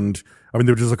ground. I mean,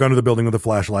 they would just look under the building with the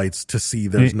flashlights to see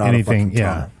there's not Anything, a fucking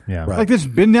yeah, tunnel. yeah. Right. Like,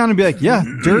 just bend down and be like, yeah,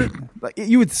 dirt. Like,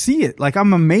 you would see it. Like,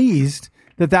 I'm amazed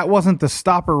that wasn't the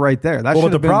stopper right there. That Well, but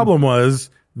should the have been- problem was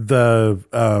the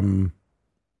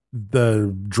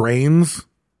drains,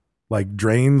 like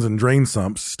drains and drain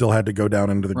sumps, still had to go down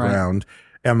into the Right. ground,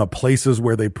 and the places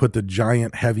where they put the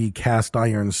giant, heavy cast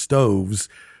iron stoves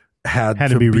had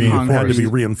to be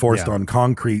reinforced Yeah. on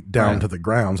concrete down Right. to the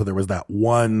ground. So there was that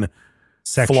one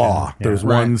Section. flaw. Yeah. There's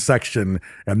Right. one section,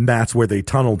 and that's where they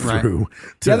tunneled Right. through.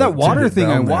 Yeah, that to water get thing.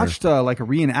 I down there. watched like a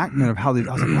reenactment of how they.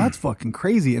 I was like, that's fucking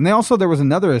crazy. And there was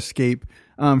another escape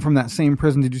from that same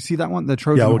prison. Did you see that one? The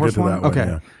Trojan Yeah, we'll horse get to one. that one,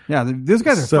 Okay, yeah. These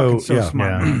guys are fucking so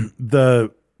smart. yeah. Man.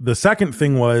 The second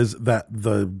thing was that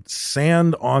the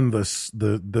sand on the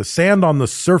sand on the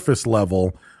surface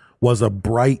level was a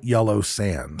bright yellow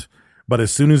sand, but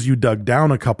as soon as you dug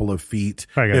down a couple of feet,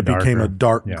 Probably got it became darker. a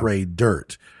dark Yeah. gray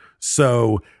dirt.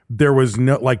 So there was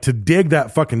no, like, to dig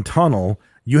that fucking tunnel,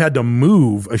 you had to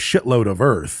move a shitload of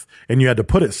earth and you had to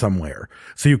put it somewhere.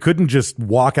 So you couldn't just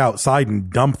walk outside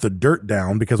and dump the dirt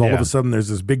down, because all of Yeah. a sudden there's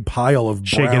this big pile of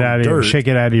Shake brown it out of dirt. shake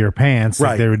it out of your pants, like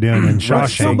Right. they were doing in Shawshank. It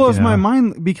still blows you know? my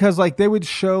mind, because like they would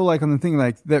show like on the thing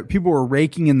like that people were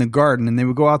raking in the garden, and they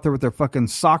would go out there with their fucking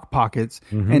sock pockets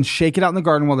and shake it out in the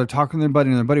garden while they're talking to their buddy,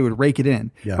 and their buddy would rake it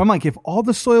in. Yeah. But I'm like, if all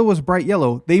the soil was bright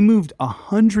yellow, they moved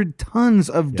 100 tons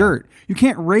of dirt. You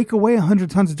can't rake away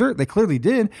 100 tons of dirt. They clearly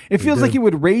did. It feels like it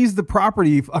would raise the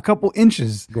property a couple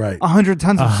inches. Right. 100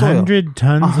 tons of soil. 100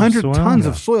 tons of 100 soil? tons Yeah.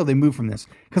 of soil they moved from this,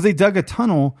 because they dug a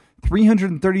tunnel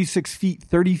 336 feet,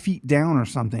 30 feet down or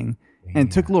something,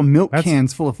 and took little milk That's-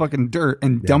 cans full of fucking dirt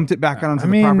and dumped it back out onto I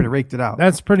the mean, property, raked it out.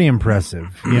 That's pretty impressive.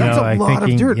 You That's know, a like lot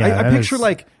thinking, of dirt. Yeah, I that picture is-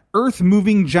 like earth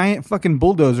moving giant fucking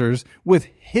bulldozers with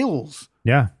hills.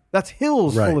 yeah, That's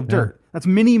hills Right, full of yeah. dirt. That's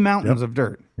mini mountains of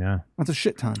dirt. yeah. That's a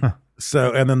shit ton.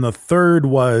 So, and then the third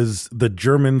was the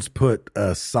Germans put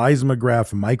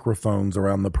seismograph microphones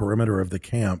around the perimeter of the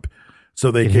camp, so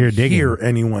they could hear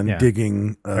anyone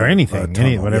digging or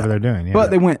anything, whatever they're doing. Yeah. But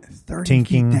they went 30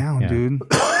 feet down, yeah. dude.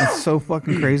 That's so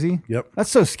fucking crazy. Yep. That's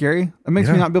so scary. It makes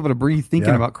me not be able to breathe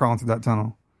thinking about crawling through that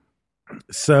tunnel.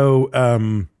 So,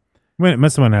 it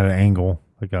must have went at an angle,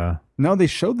 like a. No, they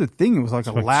showed the thing. It was like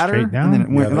a ladder, and down? then it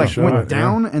went went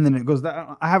down, yeah. and then it goes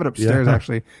down. I have it upstairs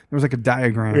actually. There was like a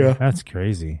diagram. Yeah. That's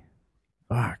crazy.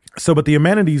 Fuck. So, but the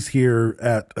amenities here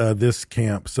at this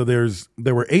camp. So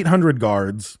there were 800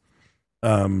 guards,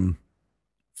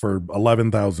 for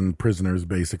 11,000 prisoners.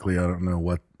 Basically, I don't know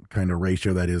what kind of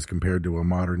ratio that is compared to a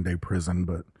modern day prison,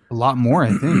 but A lot more, I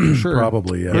think, for sure.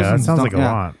 probably. Yeah, Yeah, that sounds like a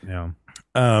lot. Yeah.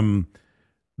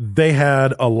 They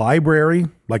had a library,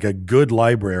 like a good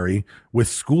library, with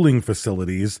schooling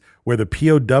facilities where the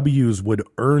POWs would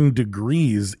earn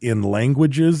degrees in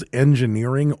languages,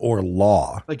 engineering, or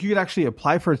law. Like you could actually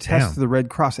apply for a test to the Red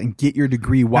Cross and get your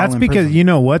degree while That's in because prison. you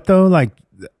know what though, like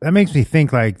that makes me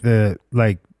think like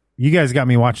you guys got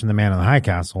me watching The Man in the High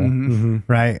Castle,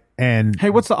 right? And Hey,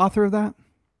 what's the author of that?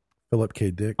 Philip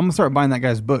K. Dick. I'm gonna start buying that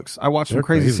guy's books. I watched some They're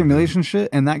crazy crazy, simulation shit,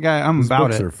 and that guy, I'm His about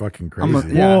books it. are fucking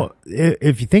crazy. Well,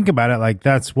 if you think about it, like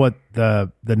that's what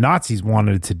the Nazis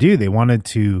wanted to do. They wanted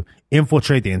to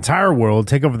infiltrate the entire world,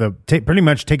 pretty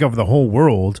much take over the whole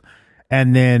world,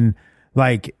 and then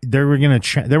like they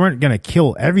weren't gonna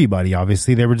kill everybody.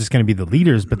 Obviously, they were just gonna be the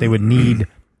leaders, but they would need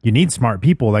smart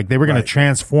people. Like they were gonna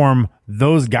transform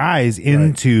those guys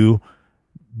into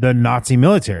the Nazi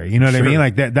military. You know what I mean?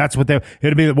 Like that's what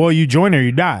it'd be. Well, you join or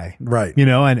you die. Right. You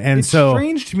know, and It's so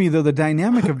strange to me though, the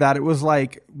dynamic of that. It was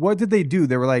like, what did they do?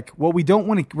 They were like, well, we're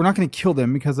not going to kill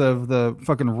them because of the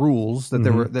fucking rules that they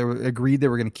were agreed they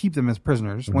were going to keep them as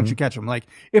prisoners once you catch them. Like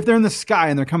if they're in the sky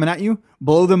and they're coming at you,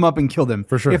 blow them up and kill them.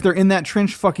 For sure. If they're in that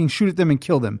trench, fucking shoot at them and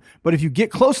kill them. But if you get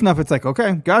close enough, it's like,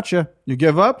 okay, gotcha. You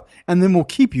give up and then we'll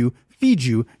keep you, feed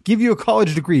you, give you a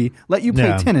college degree, let you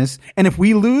play tennis, and if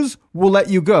we lose, we'll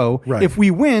let you go. Right. If we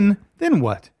win, then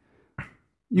what?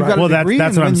 You've got a degree,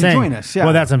 that's and what I'm then saying. you join us. Yeah.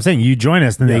 Well, that's what I'm saying. You join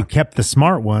us, and they kept the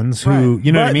smart ones who,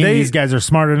 you know what I mean? These guys are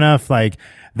smart enough. Like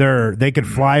they could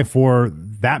fly for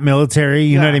that military.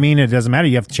 You know what I mean? It doesn't matter.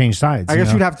 You have to change sides. I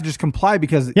guess you'd have to just comply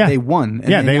because they won.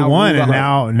 And they won, and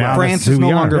now France that's is who no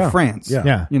we are. longer Yeah. France.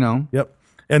 Yeah. You know? Yep.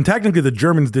 And technically, the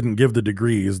Germans didn't give the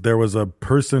degrees. There was a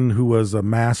person who was a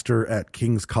master at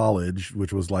King's College,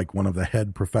 which was like one of the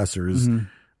head professors,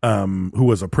 who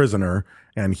was a prisoner,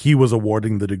 and he was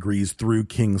awarding the degrees through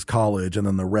King's College. And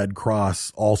then the Red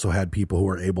Cross also had people who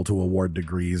were able to award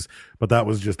degrees. But that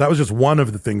was just one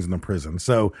of the things in the prison.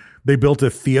 So they built a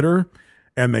theater,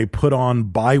 and they put on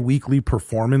bi-weekly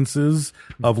performances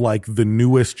of like the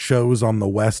newest shows on the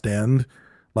West End.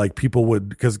 Like people would,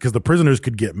 because the prisoners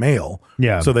could get mail.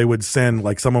 Yeah. So they would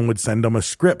someone would send them a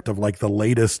script of like the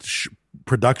latest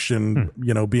production,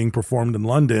 being performed in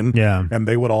London. Yeah. And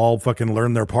they would all fucking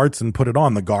learn their parts and put it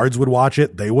on. The guards would watch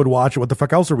it. They would watch it. What the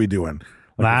fuck else are we doing?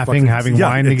 Like Laughing, having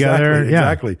wine together.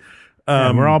 Exactly.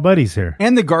 We're all buddies here.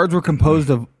 And the guards were composed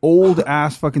of old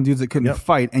ass fucking dudes that couldn't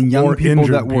fight and young Or people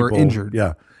injured that were people. injured.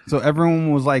 Yeah. So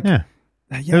everyone was like,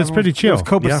 It was pretty chill. It was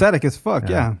copacetic as fuck.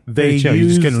 Yeah. Very chill. You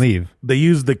just couldn't leave. They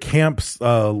used the camp's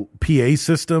PA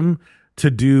system to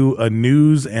do a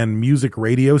news and music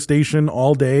radio station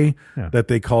all day that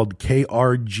they called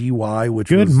KRGY, which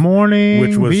Good was morning,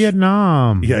 which was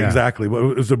Vietnam. Yeah, exactly. It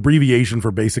was abbreviation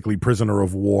for basically prisoner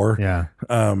of war. Yeah.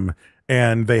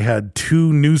 And they had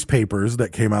 2 newspapers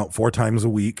that came out 4 times a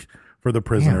week for the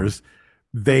prisoners.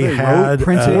 They had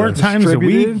printed, 4 times a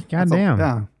distributed. week. Goddamn.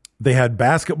 Yeah. They had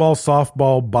basketball,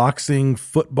 softball, boxing,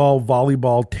 football,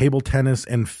 volleyball, table tennis,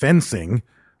 and fencing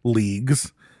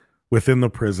leagues within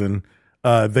the prison.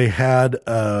 They had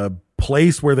a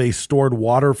place where they stored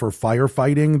water for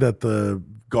firefighting that the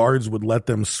guards would let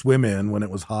them swim in when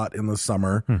it was hot in the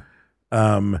summer.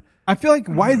 I feel like,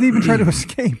 why did they even try to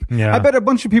escape? Yeah. I bet a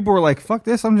bunch of people were like, fuck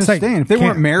this, I'm just It's like, staying. If they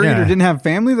weren't married or didn't have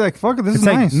family, they're like, fuck it, this is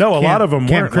like, nice. No, a lot of them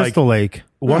Camp weren't. Crystal Lake.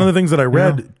 One of the things that I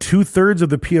read, 2/3 of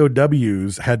the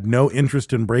POWs had no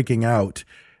interest in breaking out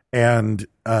and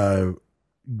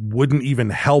wouldn't even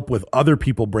help with other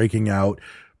people breaking out,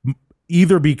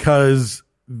 either because,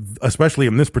 especially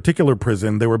in this particular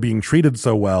prison, they were being treated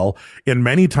so well, and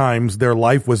many times their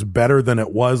life was better than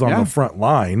it was on the front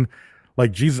line.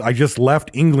 Like, Jesus, I just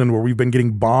left England where we've been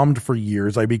getting bombed for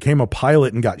years. I became a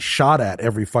pilot and got shot at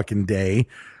every fucking day.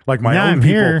 Like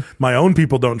my own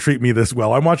people don't treat me this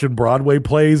well. I'm watching Broadway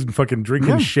plays and fucking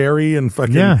drinking sherry and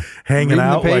fucking hanging Reading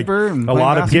out. the paper Like and a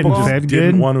lot of people basketball. just Getting fed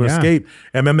didn't good. want to Yeah. escape.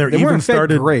 And then They even weren't fed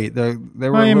started great. They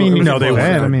were. Well, I mean, it was they close. were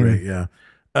fed. I mean, great, yeah.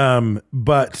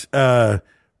 There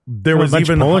There was was a bunch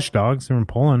even of Polish dogs. They were in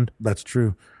Poland. That's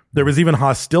true. There was even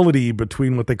hostility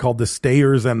between what they called the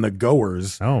stayers and the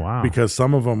goers. Oh, wow. Because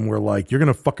some of them were like, you're going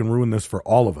to fucking ruin this for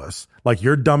all of us. Like,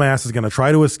 your dumbass is going to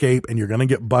try to escape and you're going to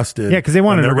get busted. Yeah, because they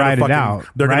wanted to ride it out.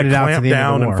 They're going to clamp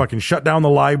down and fucking shut down the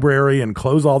library and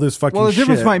close all this fucking shit. Well, the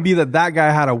difference might be that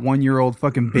guy had a 1-year-old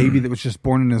fucking baby that was just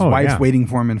born and his wife's waiting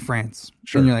for him in France.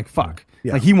 Sure. And you're like, fuck.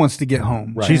 Yeah. Like, he wants to get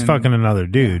home. Right. She's fucking another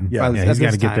dude. Yeah, he's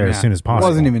got to get there as soon as possible. It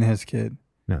wasn't even his kid.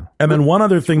 No. And then one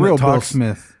other thing real that talks...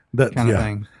 Bill Smith kind of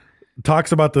thing.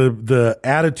 Talks about the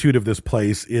attitude of this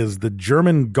place is the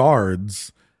German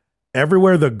guards,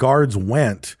 everywhere the guards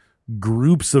went,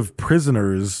 groups of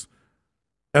prisoners,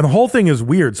 and the whole thing is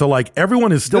weird. So like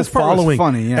everyone is still following,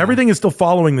 everything is still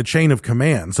following the chain of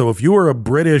command. So if you were a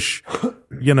British,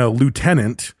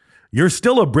 lieutenant, you're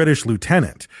still a British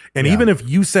lieutenant. And even if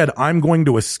you said, I'm going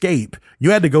to escape,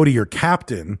 you had to go to your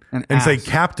captain and say,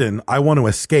 Captain, I want to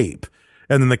escape.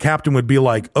 And then the captain would be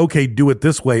like, okay, do it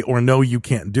this way, or no, you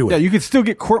can't do it. Yeah, you could still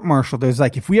get court-martialed. There's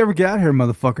like, if we ever get out here,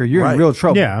 motherfucker, you're in real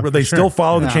trouble. Yeah, where they still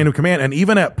follow the chain of command. And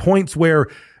even at points where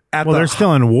they're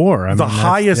still in war. The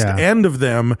highest end of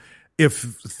them, if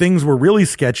things were really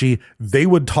sketchy, they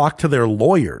would talk to their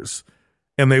lawyers.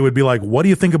 And they would be like, what do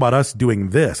you think about us doing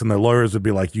this? And their lawyers would be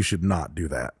like, you should not do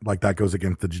that. Like, that goes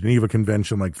against the Geneva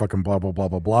Convention, like fucking blah, blah, blah,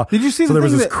 blah, blah. Did you see so there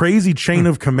was this crazy chain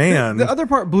of command. The other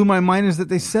part blew my mind is that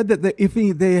they said that if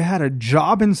they had a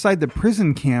job inside the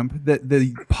prison camp, that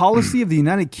the policy of the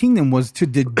United Kingdom was to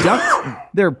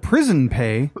deduct their prison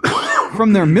pay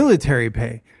from their military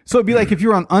pay. So it'd be like if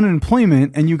you're on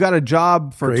unemployment and you got a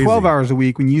job for 12 hours a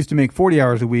week when you used to make 40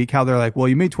 hours a week, how they're like, well,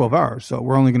 you made 12 hours, so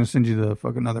we're only going to send you the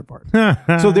fucking other part.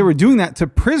 So they were doing that to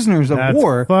prisoners of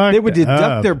war. They would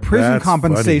deduct their prison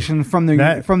compensation from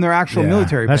their actual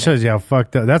military pay. That shows you how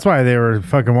fucked up. That's why they were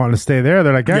fucking wanting to stay there.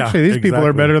 They're like, actually, these people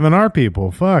are better than our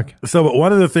people. Fuck. So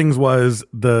one of the things was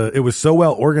it was so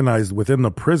well organized within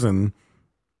the prison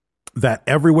that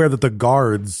everywhere that the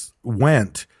guards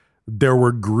went, there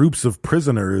were groups of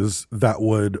prisoners that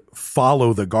would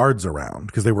follow the guards around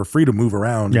because they were free to move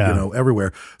around,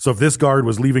 everywhere. So if this guard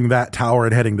was leaving that tower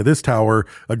and heading to this tower,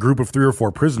 a group of 3 or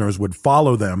 4 prisoners would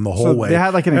follow them the whole way. They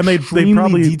had like an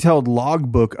extremely detailed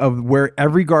logbook of where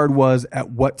every guard was at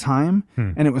what time.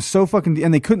 And it was so fucking,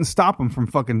 and they couldn't stop them from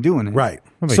fucking doing it. Right.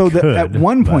 Well, at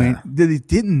one point, they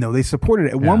didn't know, they supported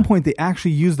it. At one point, they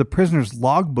actually used the prisoner's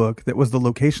logbook that was the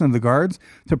location of the guards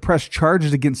to press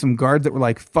charges against some guards that were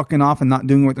like fucking off and not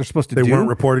doing what they're supposed to do. They weren't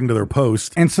reporting to their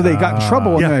post. And so they got in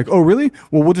trouble and they're like, oh, really?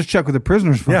 Well, we'll just check with the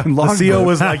prisoner's fucking logbook. The CO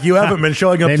was like, you haven't been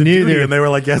showing up to duty. And they were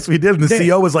like, yes, we did. And the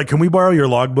CO was like, can we borrow your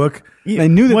logbook? They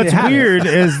knew that What's weird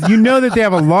is that they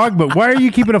have a logbook. Why are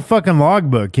you keeping a fucking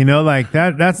logbook? Like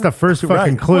that's the first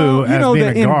fucking clue as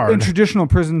being a guard. In traditional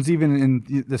prisons, even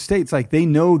in the States, like they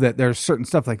know that there's certain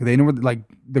stuff, like they know where, like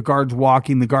the guards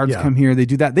walking, the guards come here, they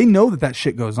do that. They know that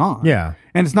shit goes on. Yeah.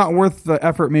 And it's not worth the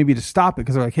effort maybe to stop it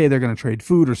because they're like, hey, they're going to trade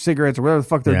food or cigarettes or whatever the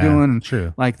fuck they're doing. And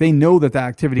true. Like they know that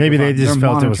activity maybe goes they on. just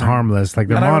felt it was harmless. Like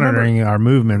they're monitoring our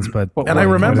movements, but I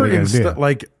remember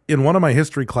in one of my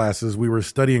history classes, we were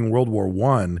studying World War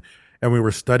I and we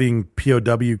were studying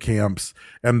POW camps.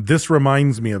 And this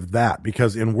reminds me of that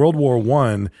because in World War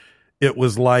I, it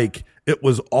was like, it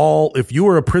was all, if you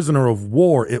were a prisoner of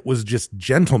war, it was just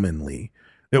gentlemanly.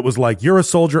 It was like, you're a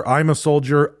soldier, I'm a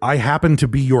soldier, I happen to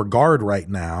be your guard right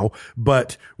now,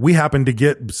 but we happen to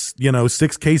get,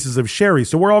 6 cases of sherry,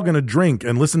 so we're all going to drink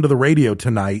and listen to the radio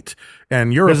tonight,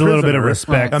 and you're There's a little bit of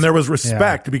respect. And there was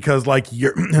respect because, like,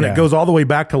 it goes all the way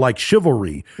back to, like,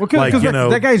 chivalry. Well, because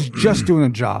that guy's just doing a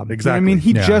job. Exactly. You know what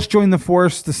I mean? He just joined the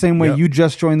force the same way you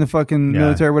just joined the fucking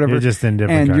military or whatever. You're just in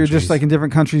different countries. You're just, like, in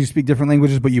different countries, you speak different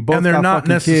languages, but you both and they're got not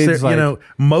fucking kids. necessarily,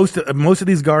 most of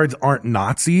these guards aren't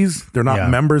Nazis. They're not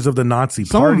members of the Nazi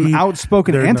Some party. of them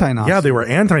outspoken anti-Nazis. They were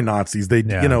anti-Nazis. They,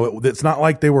 it's not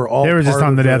like they were all. They were just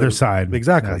part on of the other side.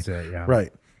 Exactly. That's it, yeah.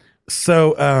 Right.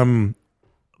 So,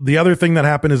 the other thing that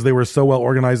happened is they were so well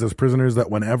organized as prisoners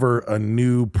that whenever a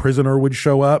new prisoner would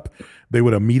show up, they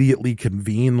would immediately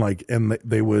convene, and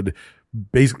they would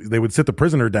sit the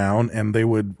prisoner down and they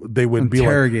would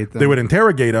interrogate them. They would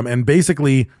interrogate them, and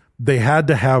basically they had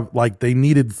to have, they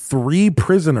needed 3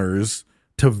 prisoners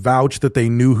to vouch that they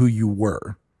knew who you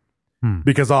were.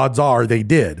 Because odds are they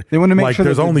did. They want to make sure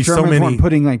there's that only the Germans so many weren't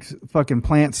putting fucking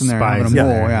plants in there and having them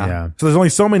roll. So there's only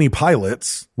so many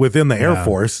pilots within the Air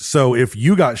Force. So if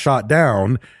you got shot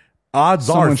down odds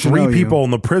Someone are should 3 know people you.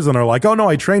 in the prison are like, oh no,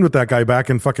 I trained with that guy back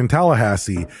in fucking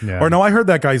Tallahassee. Yeah. Or no, I heard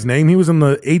that guy's name. He was in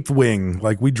the 8th wing.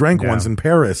 Like we drank Yeah. once in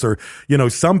Paris or,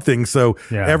 something. So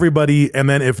Yeah. everybody, and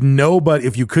then if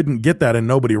you couldn't get that and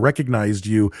nobody recognized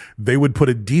you, they would put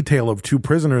a detail of 2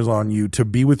 prisoners on you to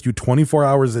be with you 24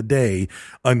 hours a day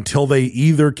until they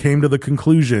either came to the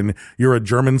conclusion you're a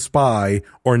German spy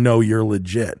or no, you're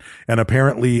legit. And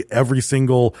apparently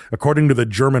according to the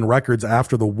German records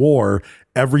after the war,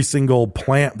 every single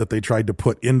plant that they tried to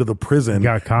put into the prison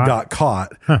got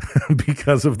caught,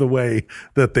 because of the way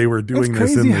that they were doing It's this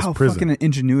crazy in this how prison. fucking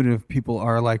ingenuitive people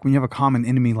are. Like when you have a common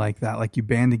enemy like that, like you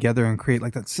band together and create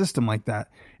like that system like that.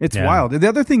 It's Yeah. wild. The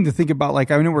other thing to think about,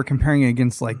 like I know we're comparing it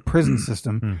against like prison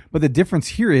system, but the difference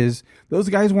here is those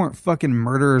guys weren't fucking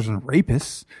murderers and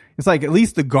rapists. It's like at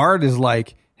least the guard is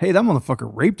like, hey, that motherfucker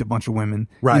raped a bunch of women.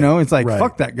 Right. It's like, Right.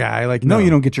 fuck that guy. Like, no, No. you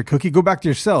don't get your cookie. Go back to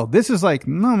your cell. This is like,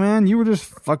 no, man, you were just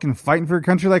fucking fighting for your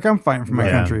country like I'm fighting for my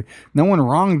Right. country. No one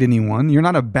wronged anyone. You're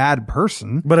not a bad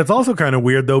person. But it's also kind of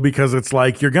weird though, because it's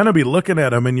like you're going to be looking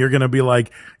at him and you're going to be like,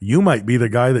 you might be the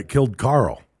guy that killed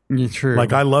Carl. Yeah, true.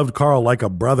 Like I loved Carl like a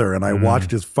brother, and I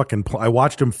watched his I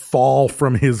watched him fall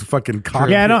from his fucking cockpit.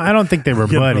 Yeah, I don't think they were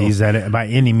buddies at it by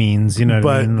any means. You know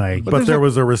what I mean? Like, but there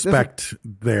was a there's respect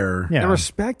there. Yeah. The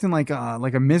respect and like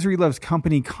a misery loves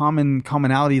company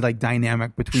commonality like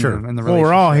dynamic between Sure. them and the well, relationship.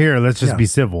 we're all here. Let's just Yeah. be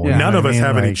civil. Yeah. you know None what of I us mean?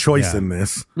 have any Like, choice yeah. in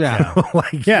this. Yeah.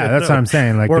 Yeah, that's what I'm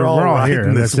saying. Like, we're all here.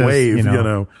 riding Let's this just, wave.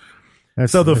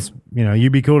 That's, So that's, you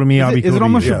be cool to me. I'll be cool Is it to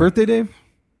almost you. your birthday, Dave?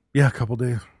 yeah, a couple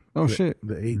days. Oh shit.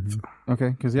 The 8th, Okay,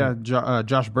 because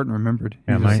Josh Burton remembered.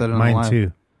 He Yeah, just said it on the mine live.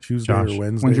 too. Tuesday Josh. or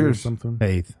Wednesday When's or yours? something. The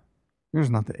 8th. Yours is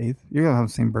not the 8th. You guys have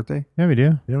the same birthday. Yeah, we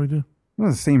do. Yeah, we do. You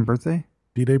have the same birthday.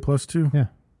 D-Day +2. Yeah.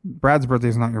 Brad's birthday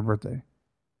is not your birthday.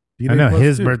 D-Day I know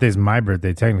his +2. birthday's my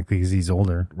birthday technically because he's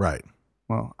older. Right.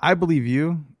 Well, I believe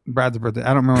you. Brad's birthday.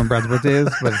 I don't remember when Brad's birthday is,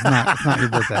 but it's not your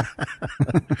birthday.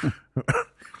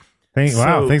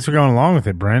 Wow, thanks for going along with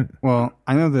it, Brent. Well,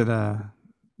 I know that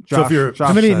So if you're- Josh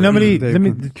Nobody, said nobody. they Let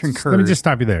me concurred. let me just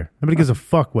stop you there. Nobody gives a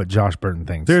fuck what Josh Burton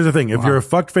thinks. Here's the thing. If you're a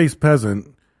fuck-faced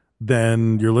peasant,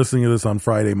 then you're listening to this on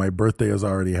Friday. My birthday has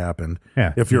already happened.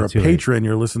 Yeah, If you're yeah, a too late. patron,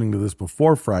 you're listening to this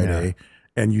before Friday,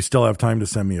 and you still have time to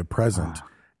send me a present.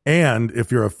 And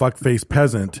if you're a fuck-faced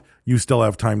peasant, you still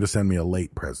have time to send me a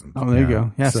late present. Oh, there you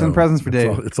go. Yeah, So send presents for it's Dave.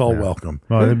 all- It's all welcome.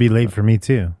 Well, it'd be late for me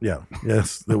too. Yeah.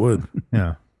 Yes, it would.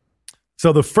 Yeah.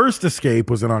 So the first escape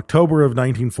was in October of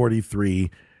 1943,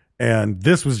 and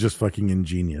this was just fucking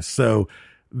ingenious. So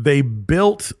they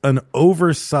built an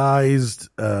oversized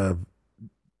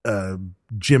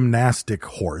gymnastic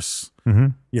horse,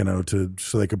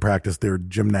 so they could practice their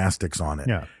gymnastics on it.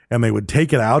 Yeah. And they would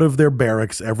take it out of their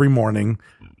barracks every morning.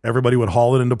 Everybody would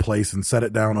haul it into place and set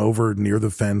it down over near the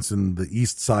fence in the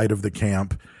east side of the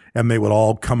camp. And they would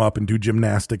all come up and do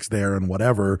gymnastics there and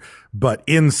whatever. But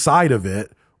inside of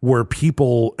it were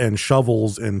people and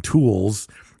shovels and tools,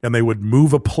 and they would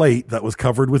move a plate that was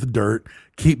covered with dirt,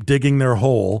 keep digging their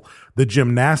hole. The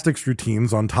gymnastics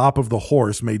routines on top of the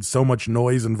horse made so much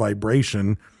noise and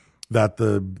vibration that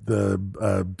the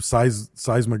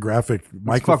seismographic Fuck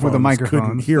microphones with the couldn't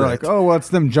microphones. hear They're it. like, oh, well, it's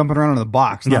them jumping around in the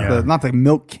box, not the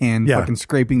milk can fucking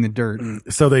scraping the dirt.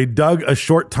 So they dug a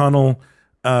short tunnel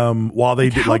while they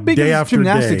did How like big day is this after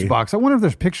gymnastics day. box? I wonder if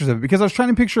there's pictures of it because I was trying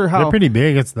to picture how They're pretty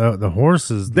big. It's the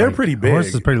horses. They're pretty The horse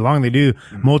big. is pretty long. They do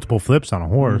multiple flips on a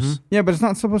horse. Yeah, but it's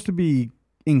not supposed to be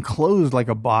enclosed like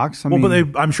a box. I Well,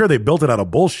 mean, but I'm sure they built it out of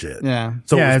bullshit. Yeah.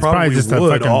 So Yeah, it was it's probably just a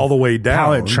wood fucking all the way down.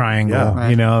 pallet triangle. Yeah.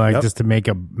 You know, like Yep. just to make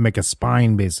a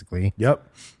spine basically. Yep.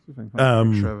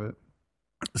 picture of it.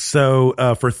 So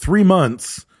for 3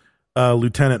 months,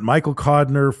 Lieutenant Michael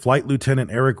Codner, Flight Lieutenant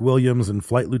Eric Williams, and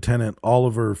Flight Lieutenant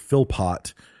Oliver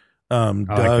Philpott dug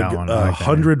that one. I a like that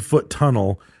 100-foot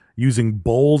tunnel using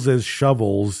bowls as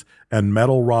shovels and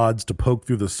metal rods to poke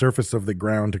through the surface of the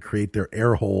ground to create their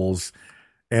air holes.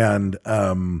 And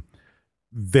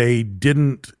they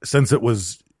didn't, since it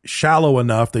was shallow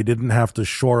enough, they didn't have to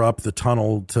shore up the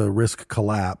tunnel to risk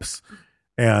collapse.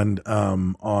 And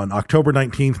on October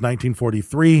 19th,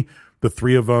 1943, the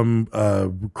three of them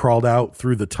crawled out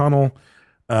through the tunnel,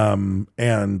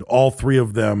 and all three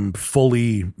of them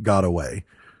fully got away.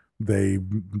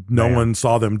 No one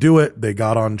saw them do it. They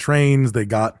got on trains. They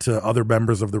got to other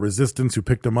members of the resistance who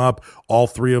picked them up. All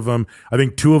three of them, I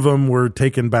think two of them were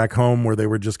taken back home where they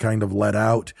were just kind of let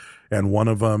out. And one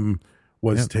of them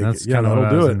was taken. That's Yeah, kind of what that'll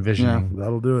I do was it. envisioning.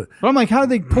 That'll do it. But I'm like, how do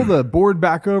they pull the board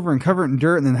back over and cover it in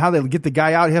dirt, and then how they get the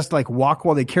guy out? He has to like walk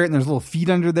while they carry it, and there's little feet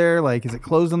under there. Like, is it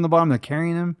closed on the bottom? They're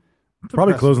carrying him.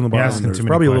 Probably closing the You're bottom. asking There's too many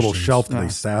probably a little questions. shelf that Yeah. they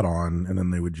sat on, and then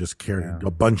they would just carry.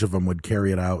 A bunch of them would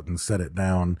carry it out and set it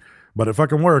down. but it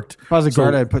fucking worked. If I was a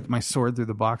guard, I'd put my sword through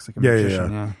the box like a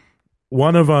magician. Yeah.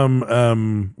 One of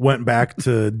them went back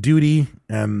to duty,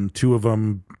 and two of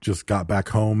them just got back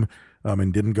home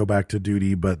and didn't go back to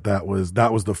duty. But that was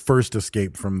the first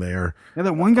escape from there. Yeah,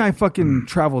 that one guy fucking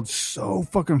traveled so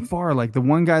fucking far. Like the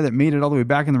one guy that made it all the way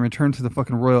back and then returned to the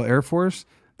fucking Royal Air Force.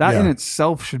 That in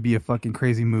itself should be a fucking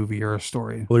crazy movie or a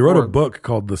story. Well, he wrote a book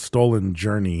called The Stolen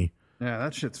Journey. Yeah,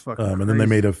 that shit's fucking and then they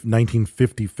made a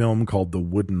 1950 film called The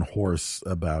Wooden Horse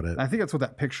about it. I think that's what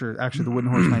that picture, actually, The Wooden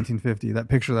Horse 1950, that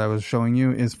picture that I was showing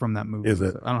you is from that movie. Is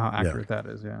it? I don't know how accurate that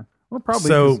is, yeah. Well, probably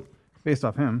so, based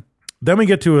off him. Then we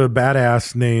get to a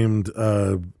badass named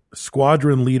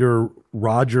Squadron Leader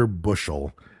Roger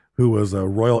Bushell, who was a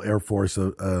Royal Air Force,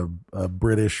 a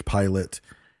British pilot.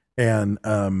 And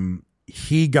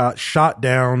he got shot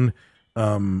down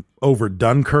over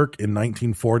Dunkirk in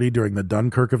 1940 during the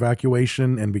Dunkirk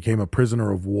evacuation and became a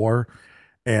prisoner of war.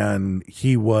 And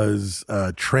he was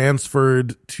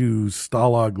transferred to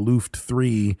Stalag Luft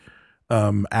 3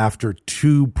 after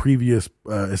two previous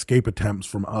escape attempts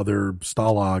from other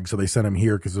Stalags. So they sent him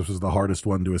here because this was the hardest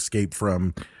one to escape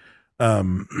from.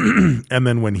 And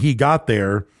then when he got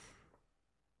there,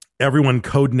 everyone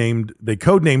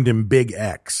codenamed him Big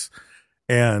X.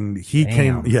 And he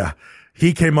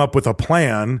came up with a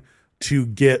plan to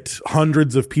get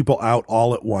hundreds of people out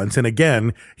all at once. And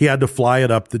again, he had to fly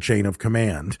it up the chain of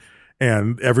command.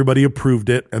 And everybody approved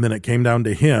it. And then it came down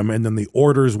to him. And then the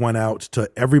orders went out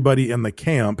to everybody in the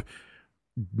camp.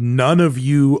 None of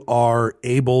you are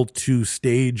able to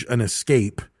stage an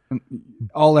escape.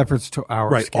 All efforts to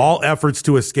our escape. All efforts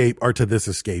to escape are to this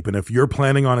escape. And if you're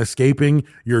planning on escaping,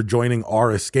 you're joining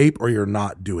our escape or you're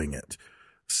not doing it.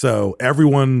 So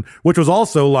everyone, which was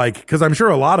also like, because I'm sure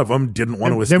a lot of them didn't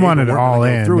want to escape. They wanted it all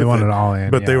in. They wanted it all in.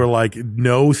 But they were like,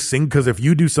 no, because if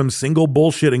you do some single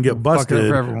bullshit and get busted,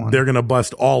 they're going to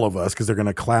bust all of us because they're going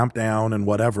to clamp down and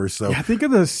whatever. So yeah, think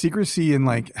of the secrecy and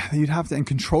like and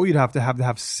control you'd have to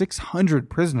have 600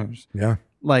 prisoners. Yeah.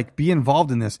 Like be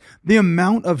involved in this. The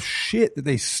amount of shit that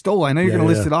they stole, I know you're going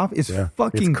to list it off, is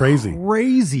fucking it's crazy.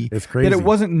 It's crazy. That it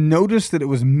wasn't noticed that it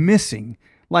was missing.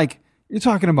 Like, you're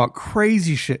talking about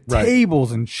crazy shit,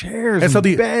 tables and chairs and so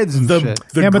beds and shit.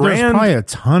 But there's probably a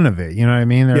ton of it. You know what I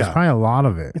mean? There's probably a lot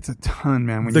of it. It's a ton,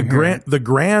 man. When the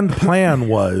grand plan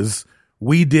was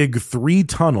we dig 3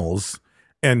 tunnels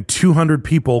and 200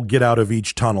 people get out of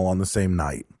each tunnel on the same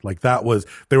night. Like that was,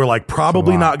 they were like,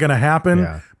 probably not going to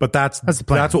happen, but that's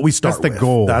what we start with. That's the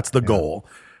goal. That's the goal.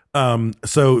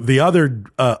 So the other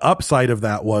upside of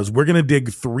that was we're going to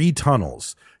dig 3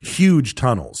 tunnels, huge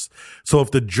tunnels. So if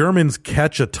the Germans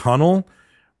catch a tunnel,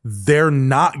 they're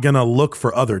not going to look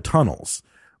for other tunnels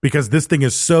because this thing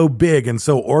is so big and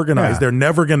so organized. They're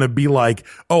never going to be like,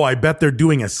 oh, I bet they're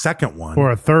doing a second one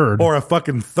or a third or a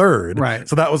fucking third. Right.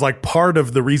 So that was like part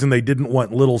of the reason they didn't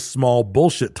want little small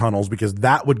bullshit tunnels because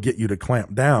that would get you to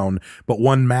clamp down. But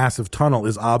one massive tunnel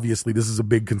is obviously, this is a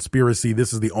big conspiracy.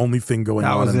 This is the only thing going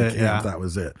on in the camp. Yeah. That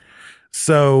was it.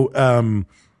 So,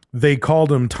 they called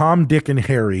him Tom, Dick, and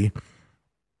Harry.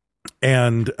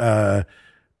 And the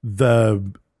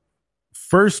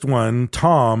first one,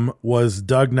 Tom, was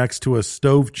dug next to a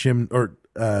stove chimney.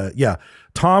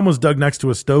 Tom was dug next to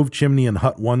a stove chimney in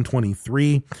Hut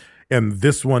 123. And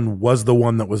this one was the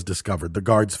one that was discovered. The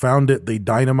guards found it. They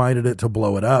dynamited it to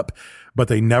blow it up. But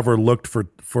they never looked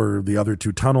for the other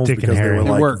 2 tunnels because they were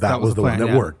like, that was the one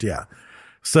that worked. Yeah.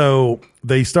 So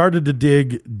they started to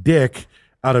dig Dick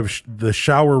out of the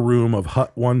shower room of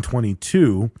Hut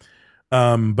 122.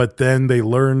 But then they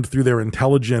learned through their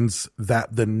intelligence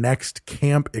that the next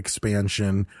camp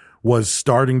expansion was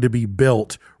starting to be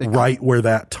built right where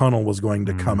that tunnel was going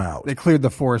to come out. They cleared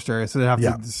the forest area, so they have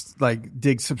to like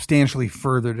dig substantially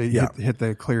further to hit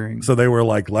the clearing. So they were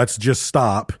like, let's just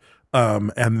stop.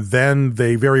 And then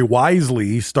they very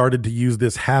wisely started to use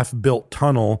this half-built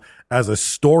tunnel as a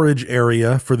storage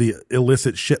area for the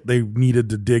illicit shit they needed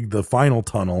to dig the final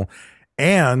tunnel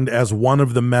and as one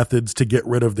of the methods to get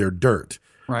rid of their dirt.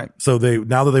 Right. So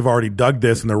now that they've already dug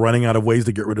this and they're running out of ways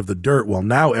to get rid of the dirt, well,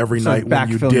 now every night when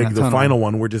you dig the final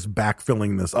one, we're just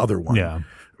backfilling this other one. Yeah.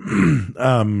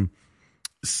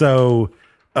 So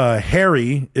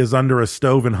Harry is under a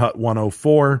stove in Hut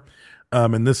 104.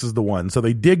 And this is the one. So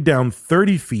they dig down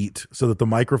 30 feet so that the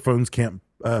microphones can't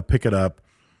pick it up.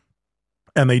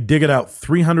 And they dig it out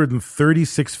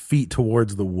 336 feet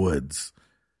towards the woods.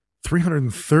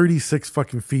 336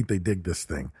 fucking feet they dig this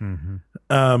thing.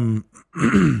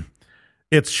 Mm-hmm.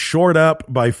 It's shored up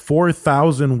by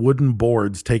 4,000 wooden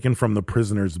boards taken from the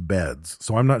prisoners' beds.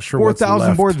 So I'm not sure what's left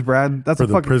 4,000 boards, Brad. That's for a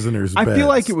the fucking, prisoners' I beds. feel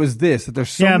like it was this, that there's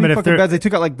so Yeah, but many if fucking they're- beds. They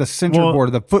took out like the center Well- board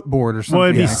or the footboard or something. Well,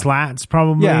 it'd be Yeah. slats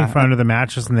probably Yeah. in front of the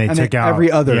mattress, and they And took then out every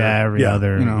other. every Yeah.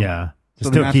 other, You know, yeah. So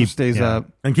Still the mattress keep stays yeah. up.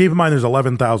 And keep in mind, there's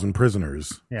 11,000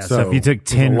 prisoners. Yeah, so if you took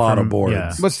there's 10 a lot from- of boards.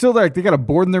 yeah. But still, like they got a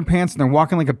board in their pants and they're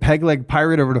walking like a peg leg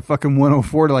pirate over to fucking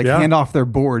 104 to like Yeah. hand off their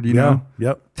board. You Yeah. know,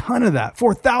 Yep. ton of that.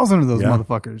 4,000 of those Yeah.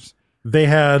 motherfuckers. They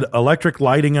had electric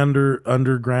lighting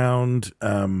underground.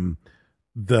 And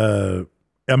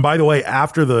by the way,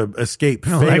 after the escape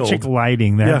failed, Electric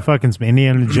lighting, that Yeah. fucking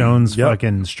Indiana Jones Yep.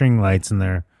 fucking string lights in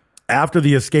there. after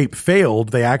the escape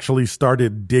failed, they actually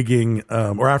started digging,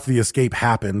 or after the escape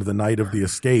happened, the night of the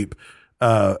escape,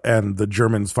 and the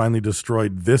Germans finally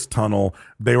destroyed this tunnel,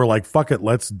 they were like, fuck it,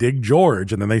 let's dig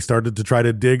George. And then they started to try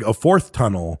to dig a fourth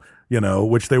tunnel,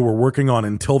 which they were working on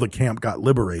until the camp got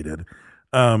liberated.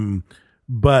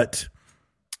 But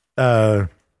I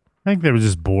think they were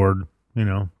just bored,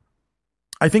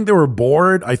 I think they were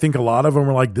bored. I think a lot of them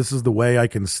were like, this is the way I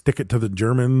can stick it to the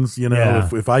Germans, Yeah.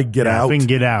 if I get out. If we can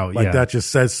get out, like yeah. that just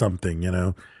says something,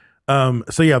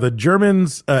 So yeah, the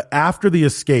Germans, after the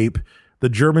escape, the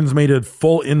Germans made a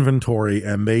full inventory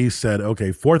and they said,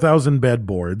 okay, 4,000 bed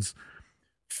boards,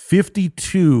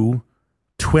 52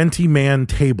 20-man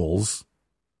tables.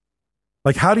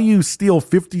 Like, how do you steal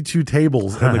 52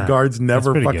 tables and the guards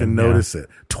never pretty fucking good, notice it?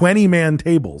 20-man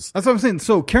tables. That's what I'm saying.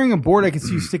 So carrying a board, I can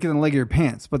see you stick it in the leg of your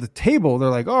pants. But the table,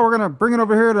 they're like, oh, we're going to bring it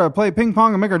over here to play ping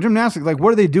pong and make our gymnastics. Like,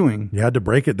 what are they doing? You had to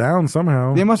break it down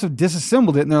somehow. They must have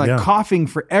disassembled it, and they're like Yeah. coughing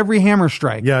for every hammer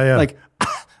strike. Yeah. Like,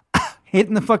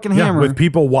 hitting the fucking Yeah, hammer. with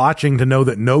people watching to know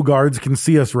that no guards can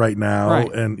see us right now.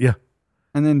 Right. And yeah,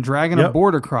 and then dragging a Yep.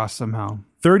 board across somehow.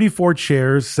 34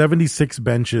 chairs, 76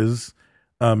 benches,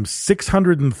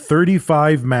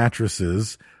 635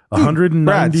 mattresses, 190.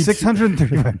 Brad,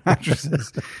 635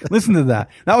 mattresses. Listen to that.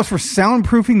 That was for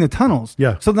soundproofing the tunnels.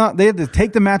 Yeah. So now they had to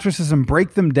take the mattresses and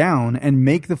break them down and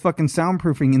make the fucking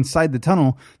soundproofing inside the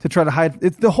tunnel to try to hide.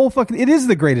 It's the whole fucking, it is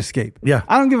the Great Escape. Yeah.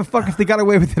 I don't give a fuck if they got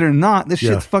away with it or not. This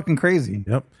Yeah. shit's fucking crazy.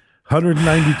 Yep.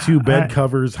 192 bed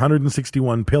covers,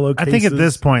 161 pillowcases. I think at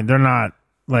this point they're not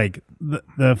like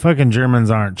the fucking Germans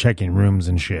aren't checking rooms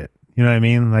and shit. You know what I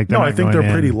mean? Like, they're No, not I think going they're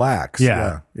in. pretty lax.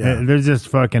 Yeah, Yeah. They're just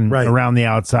fucking Right. around the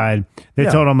outside. They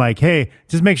Yeah. told them like, hey,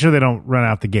 just make sure they don't run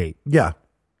out the gate. Yeah.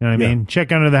 You know what I Yeah. mean?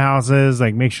 Check under the houses,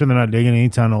 like make sure they're not digging any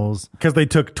tunnels. Because they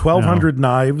took 1,200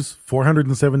 knives,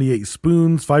 478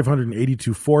 spoons,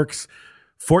 582 forks,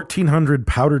 1,400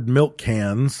 powdered milk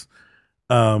cans,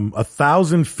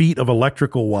 1,000 feet of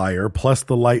electrical wire, plus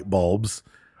the light bulbs.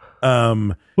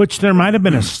 Which there might have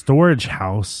been a storage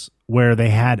house where they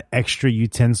had extra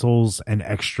utensils and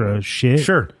extra shit.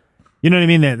 Sure. You know what I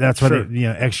mean? That's what Sure.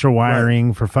 extra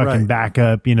wiring for fucking Right.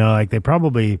 backup. Like they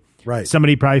probably Right.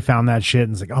 Somebody probably found that shit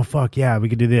and was like, oh fuck yeah, we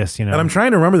could do this. And I'm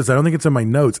trying to remember this. I don't think it's in my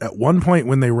notes. At one point,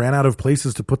 when they ran out of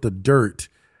places to put the dirt,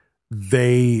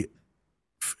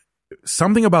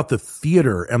 something about the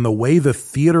theater and the way the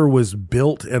theater was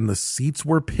built and the seats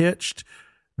were pitched.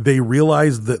 They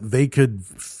realized that they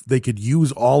could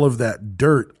use all of that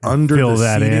dirt under fill the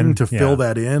that seating in. to fill Yeah.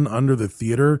 that in under the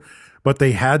theater, but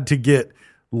they had to get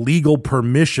legal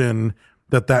permission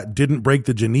that didn't break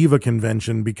the Geneva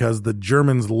Convention because the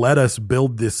Germans let us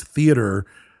build this theater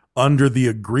under the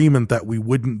agreement that we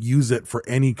wouldn't use it for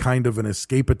any kind of an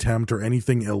escape attempt or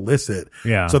anything illicit.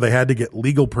 Yeah. So they had to get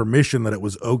legal permission that it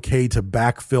was okay to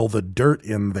backfill the dirt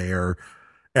in there.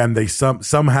 And they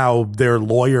somehow their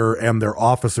lawyer and their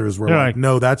officers were They're like, like-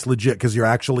 no, that's legit because you're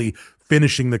actually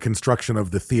finishing the construction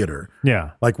of the theater.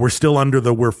 Yeah. Like we're still under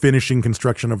the we're finishing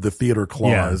construction of the theater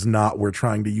clause, not we're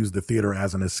trying to use the theater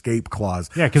as an escape clause.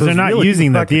 Yeah, because So they're it's not really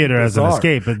using the fucking theater as an bizarre.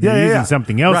 escape, but they're using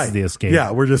something else as the escape.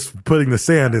 Yeah, we're just putting the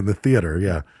sand in the theater.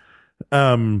 Yeah.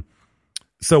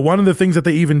 So one of the things that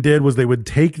they even did was they would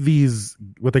take these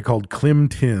what they called Klim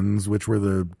tins, which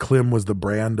were Klim was the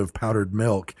brand of powdered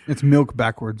milk. It's milk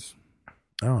backwards.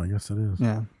 Oh, I guess it is.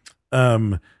 Yeah.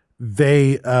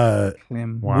 They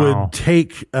Klim. Wow. would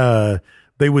take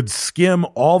they would skim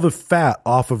all the fat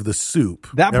off of the soup.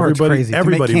 That part's crazy, to make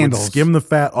Everybody would candles. skim the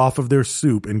fat off of their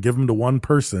soup and give them to one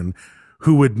person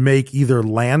who would make either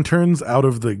lanterns out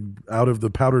of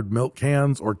the powdered milk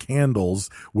cans or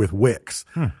candles with wicks.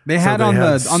 They had on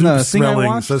the soup thing I smelling.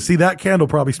 watched. So see, that candle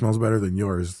probably smells better than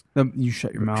yours. You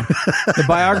shut your mouth. The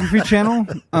biography channel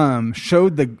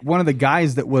showed one of the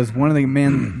guys that was one of the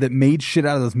men that made shit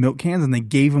out of those milk cans, and they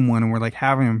gave him one and were like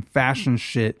having him fashion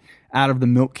shit out of the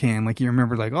milk can. Like you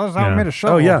remember, like, oh, that's how I made a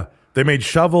shovel. Oh yeah. They made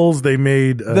shovels. They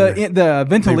made the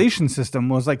ventilation system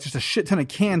was like just a shit ton of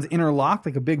cans interlocked,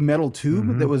 like a big metal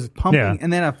tube that was pumping,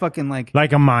 and then a fucking like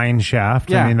a mine shaft.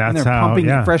 Yeah, I mean, and that's they're how.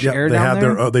 pumping fresh air they down had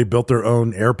there. they built their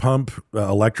own air pump,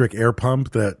 electric air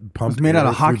pump that pumped. It was made out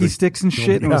air of through hockey the- sticks and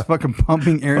shit, and it was fucking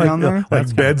pumping air down there. like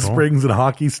That's bed kinda cool. springs and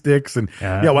hockey sticks, and when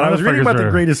I was reading Motherfuckers about the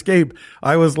are- Great Escape,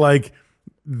 I was like,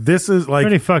 "This is like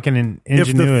Pretty fucking if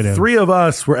the ingenuitive. three of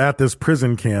us were at this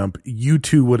prison camp, you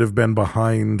two would have been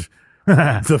behind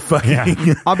the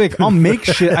fucking." I'll make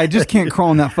shit. I just can't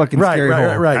crawl in that fucking scary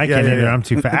hole. I can't either. I'm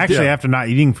too fat. Actually, after not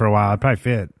eating for a while, I'd probably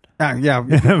fit. Yeah.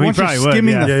 We Once you're probably would,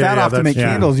 skimming yeah. the Yeah, fat yeah, off to that's- make yeah.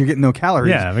 candles, you get no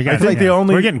calories. Yeah, I think the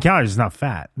only we're getting calories, not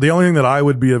fat. The only thing that I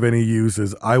would be of any use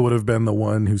is I would have been the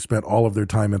one who spent all of their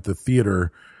time at the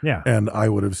theater. Yeah. And I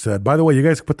would have said, by the way, you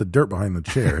guys can put the dirt behind the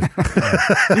chairs.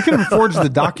 You could have forged the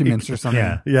documents or something.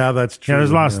 Yeah. Yeah, that's true. Yeah,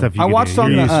 there's a lot of stuff you I could watched do.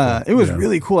 on You're the. useful. It was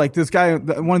really cool. Like this guy,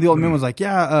 one of the old men was like,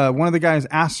 one of the guys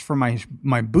asked for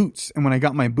my boots, and when I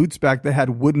got my boots back, they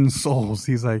had wooden soles.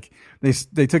 He's like,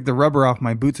 they took the rubber off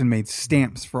my boots and made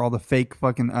stamps for all the fake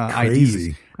fucking Crazy.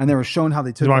 IDs. And they were showing how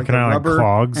they took He's like, walking the around like rubber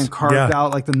clogs. and carved Yeah.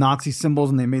 out like the Nazi symbols,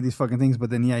 and they made these fucking things.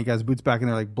 But then he got his boots back, and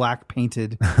they're like black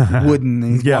painted wooden.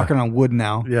 And he's Yeah. walking on wood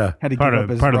now. Yeah. Had to part give of up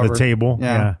his part of rubber. the table.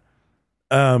 Yeah.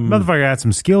 Motherfucker had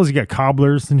some skills. You got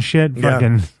cobblers and shit. Yeah.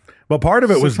 Fucking But part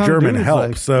of it was 600 German dudes, help.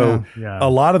 like, So yeah. a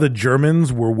lot of the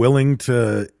Germans were willing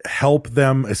to help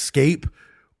them escape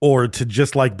or to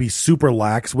just like be super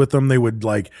lax with them. They would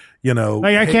like,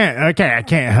 I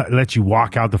can't let you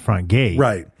walk out the front gate.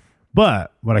 right.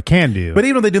 But what I can do. But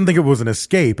even if they didn't think it was an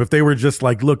escape, if they were just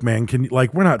like, look, man, can you,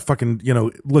 like, we're not fucking,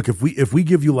 look, if we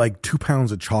give you like 2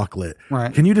 pounds of chocolate,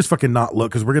 Right. can you just fucking not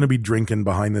look? Cause we're going to be drinking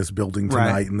behind this building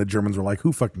tonight. Right. And the Germans were like,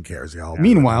 who fucking cares? Y'all.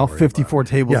 Meanwhile, 54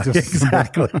 tables Yeah, just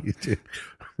exactly.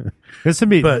 this would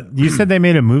be. But- you said they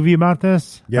made a movie about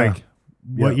this. Yeah. Like,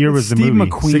 what Yeah. year was the Steve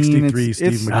movie? McQueen. 63, It's-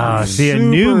 Steve it's McQueen. See, a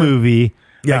new super- movie.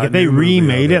 Yeah, like a if they new movie,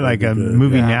 remade yeah, it, that like would a be good.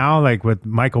 movie Yeah. now, like with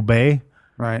Michael Bay.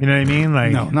 Right. You know what I mean?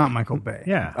 Like, No, not Michael Bay.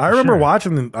 yeah. I remember sure.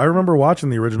 watching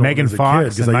the original Megan as a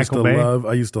Fox kid, 'cause and I used Michael to Bay?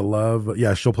 I used to love.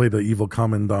 Yeah, she'll play the evil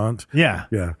commandant. Yeah.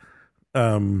 Yeah.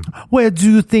 Where do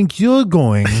you think you're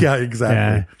going? Yeah, exactly.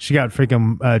 Yeah. She got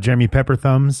freaking Jeremy Pepper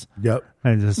thumbs Yep.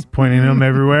 and just pointing them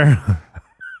everywhere.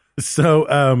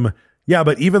 So, yeah,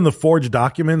 but even the forged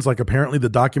documents, like apparently the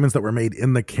documents that were made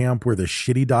in the camp were the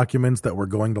shitty documents that were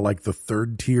going to like the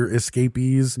third tier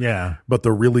escapees. Yeah. But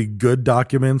the really good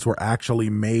documents were actually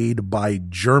made by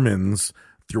Germans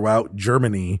throughout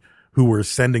Germany who were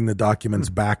sending the documents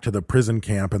back to the prison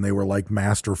camp, and they were like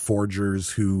master forgers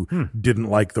who didn't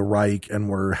like the Reich and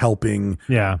were helping.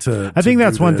 Yeah. to I think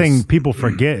that's do one this. thing people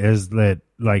forget is that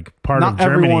like part Not of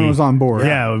Germany. everyone was on board.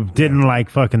 Yeah. Didn't like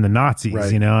fucking the Nazis,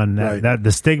 Right. and Right. that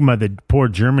the stigma that poor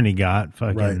Germany got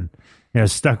fucking, Right.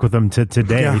 stuck with them to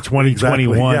today, Yeah,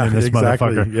 2021, exactly. Yeah, and this exactly.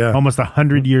 motherfucker, Yeah. almost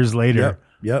 100 years later.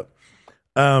 Yep.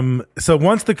 So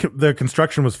once the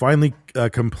construction was finally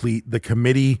complete, the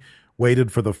committee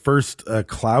waited for the first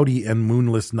cloudy and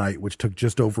moonless night, which took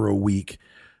just over a week.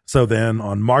 So then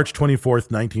on March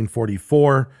 24th,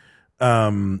 1944,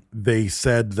 they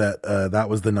said that that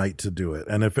was the night to do it.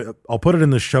 And I'll put it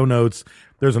in the show notes.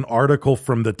 There's an article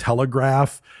from the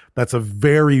Telegraph that's a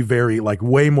very, very like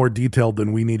way more detailed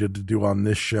than we needed to do on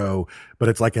this show, but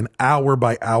it's like an hour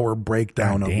by hour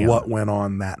breakdown of what went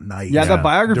on that night. Yeah, the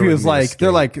biography during was the like, escape.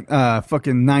 they're like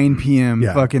fucking 9 p.m.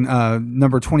 Yeah. fucking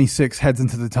number 26 heads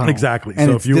into the tunnel. Exactly. And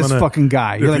So it's if you this wanna- fucking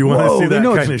guy. if You're like, you wanna whoa, see they that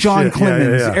know kind it's of John shit. Yeah, yeah,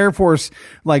 Clemens, yeah. Air Force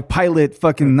like pilot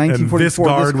fucking and 1944. this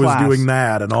guard was class. doing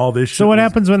that and all this shit. So what was-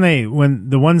 happens when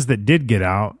the ones that did get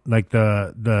out, like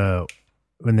the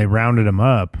when they rounded them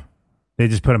up, they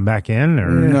just put them back in, or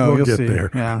No, we'll you'll get see.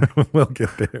 there. Yeah. We'll get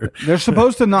there. They're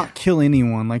supposed to not kill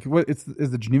anyone. Like what? Is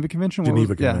the Geneva Convention? What was-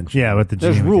 Geneva Convention. yeah, with the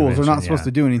There's Geneva rules. They're not Convention, supposed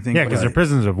to do anything. Yeah, but- because they're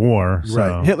prisoners of war. So.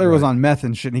 Right. Hitler was on meth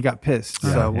and shit, and he got pissed.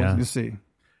 So yeah. we'll see.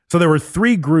 So there were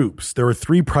three groups. There were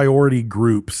three priority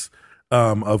groups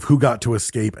of who got to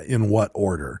escape in what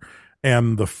order.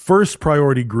 And the first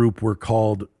priority group were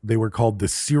called the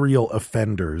serial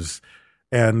offenders,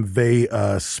 and they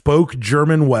spoke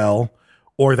German well,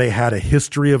 or they had a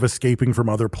history of escaping from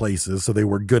other places, so they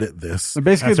were good at this. So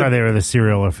basically, That's why they were the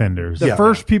serial offenders. the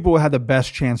first people had the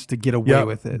best chance to get away Yeah,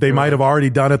 with it. They might have already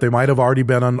done it. They might have already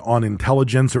been on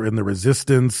intelligence or in the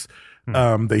resistance.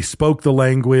 They spoke the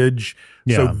language.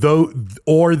 Yeah. So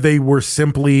or they were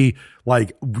simply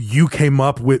like, you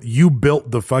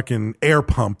built the fucking air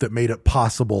pump that made it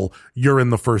possible. You're in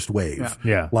the first wave.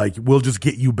 Yeah. Like, we'll just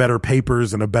get you better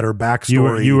papers and a better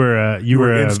backstory. You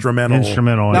were instrumental.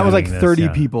 in That was like this, 30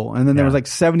 yeah. people, and then there Yeah. was like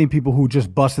 70 people who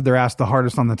just busted their ass the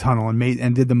hardest on the tunnel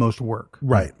and did the most work.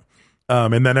 Right.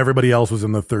 And then everybody else was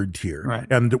in the third tier. Right.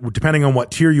 And depending on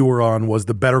what tier you were on was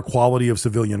the better quality of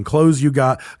civilian clothes you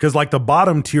got. Because like the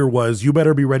bottom tier was, you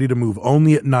better be ready to move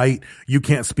only at night. You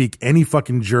can't speak any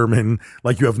fucking German.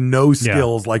 Like you have no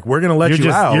skills. Like we're going to let you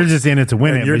out. You're just in it to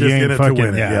win it. You're but just you in ain't it fucking, to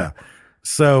win it. Yeah.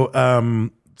 So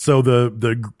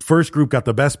the first group got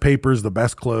the best papers, the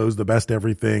best clothes, the best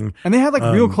everything. And they had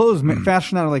like real clothes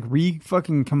fashioned out of like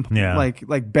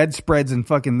like bedspreads and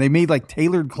fucking, they made like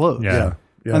tailored clothes. Yeah.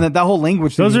 Yeah. And that whole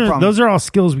language. Those are all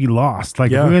skills we lost.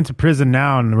 Like if we went to prison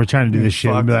now and we're trying to do this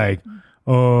shit, we'd be like,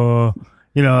 oh,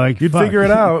 like you'd figure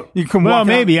it out. You can well,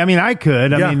 maybe. I mean, I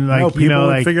could. I mean, like people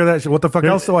like figure that shit. What the fuck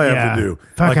else do I have to do?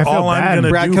 Fuck, like I feel all I'm bad. gonna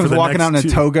Brad do comes for the walking next out in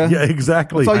a toga. Yeah,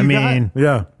 exactly. That's all you I mean,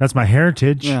 yeah, that's my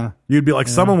heritage. Yeah. You'd be like,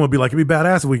 someone would be like, it'd be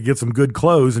badass if we could get some good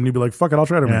clothes, and you'd be like, fuck it, I'll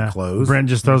try to make clothes. Brent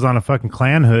just throws on a fucking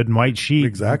Klan hood and white sheet.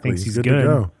 Exactly. Thinks he's good good. to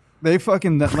go. They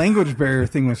fucking, that language barrier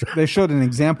thing was, they showed an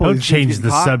example. Don't change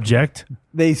the subject.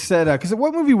 They said, because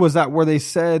what movie was that where they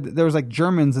said, there was like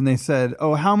Germans and they said,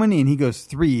 oh, how many? And he goes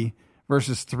 3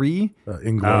 versus 3.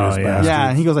 Inglourious Yeah, Basterds.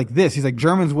 and he goes like this. He's like,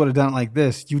 Germans would have done it like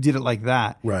this. You did it like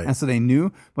that. Right. And so they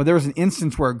knew. But there was an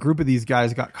instance where a group of these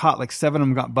guys got caught, like 7 of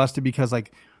them got busted because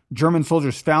like German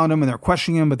soldiers found him and they're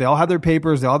questioning him, but they all had their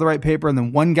papers. They all had the right paper. And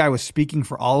then one guy was speaking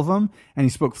for all of them and he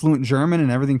spoke fluent German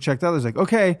and everything checked out. There's like,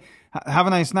 okay, have a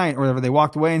nice night or whatever. They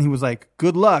walked away and he was like,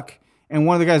 good luck. And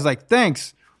one of the guys like,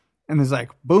 thanks. And there's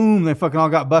like, boom, they fucking all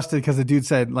got busted because the dude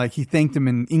said like he thanked him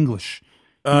in English.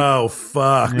 Oh,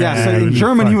 fuck. Yeah, so in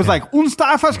German, he was like, and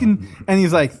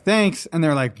he's like, thanks. And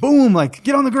they're like, boom, like,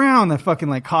 get on the ground. They fucking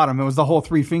like caught him. It was the whole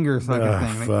 3 fingers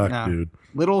fucking thing. Fuck, dude.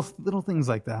 Little things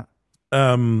like that.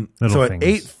 So at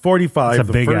 8:45, it's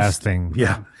a big ass thing.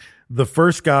 Yeah. The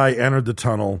first guy entered the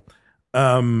tunnel.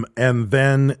 And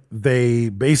then they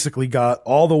basically got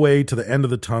all the way to the end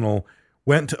of the tunnel,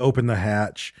 went to open the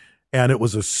hatch, and it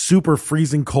was a super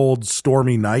freezing cold,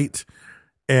 stormy night.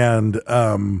 And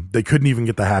they couldn't even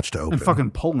get the hatch to open. And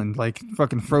fucking Poland, like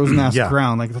fucking frozen ass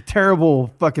ground, like it's a terrible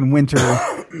fucking winter.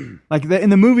 Like in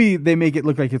the movie, they make it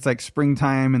look like it's like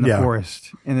springtime in the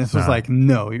forest, and this was like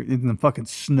no, you're in the fucking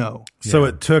snow. So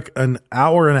it took an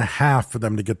hour and a half for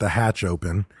them to get the hatch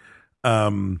open,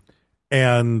 and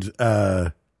you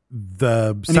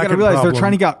got to realize they're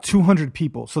trying to get out 200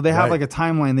 people, so they have like a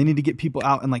timeline. They need to get people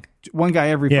out, and like one guy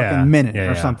every fucking minute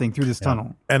or something through this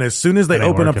tunnel. And as soon as they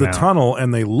open up the tunnel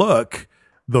and they look,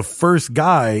 the first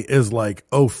guy is like,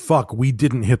 "Oh fuck, we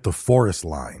didn't hit the forest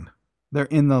line." They're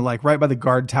in the like right by the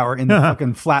guard tower in the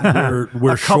fucking flat.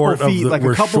 We're short feet, of the, like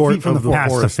we're a couple short feet from of the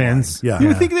forest fence. Line. Yeah, you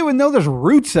would think they would know there's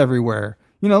roots everywhere.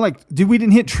 You know, like, dude, we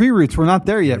didn't hit tree roots. We're not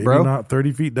there yet, maybe bro. not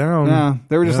 30 feet down. Yeah,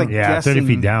 they were just like guessing. 30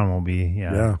 feet down will be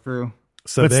Yeah. True.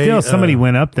 So but still, somebody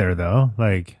went up there though.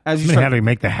 Like As you somebody start- had to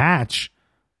make the hatch.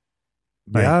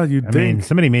 Like, Yeah, you'd I think. mean,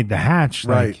 somebody made the hatch.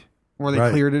 Right. Like, Or they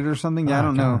cleared it or something. Yeah, I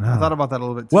don't know. I thought about that a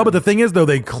little bit too. Well, but the thing is, though,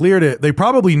 they cleared it. They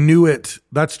probably knew it.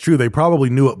 That's true. They probably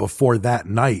knew it before that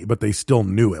night, but they still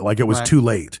knew it. Like it was too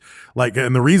late. Like,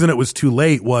 and the reason it was too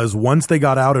late was once they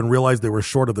got out and realized they were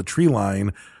short of the tree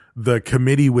line, the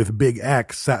committee with Big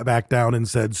X sat back down and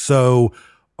said, so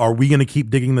are we going to keep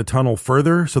digging the tunnel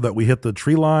further so that we hit the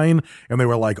tree line? And they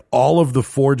were like, all of the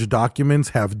forged documents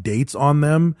have dates on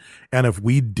them. And if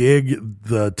we dig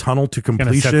the tunnel to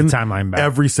completion, timeline back.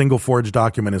 every single forged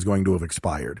document is going to have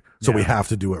expired. So we have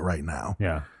to do it right now.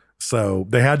 yeah. So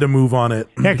they had to move on it.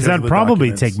 Yeah, because that'd of the probably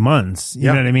documents. take months. You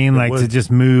Yep, know what I mean? it Like to would. just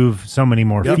move so many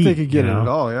more if feet. they could get you it know? at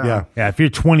all, Yeah. Yeah, if you're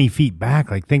 20 feet back,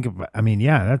 like think of, I mean,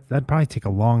 yeah, that'd probably take a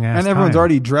long ass And everyone's time.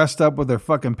 already dressed up with their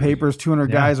fucking papers.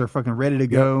 200 guys are fucking ready to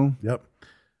go. Yep.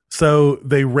 So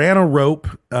they ran a rope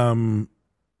into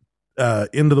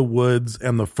the woods,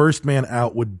 and the first man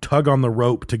out would tug on the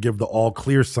rope to give the all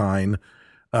clear sign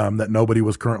that nobody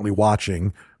was currently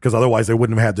watching, because otherwise they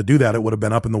wouldn't have had to do that. It would have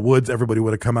been up in the woods. Everybody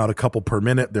would have come out a couple per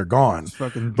minute. They're gone.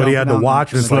 fucking But he had to jumping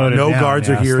watch. down It's and like slowed it no down. guards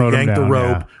Yeah, are here. slowed 'em Yank the down,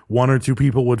 rope. yeah. 1 or 2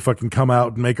 people would fucking come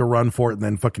out and make a run for it, and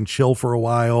then fucking chill for a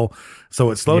while.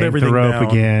 So it slowed Yank everything the rope down.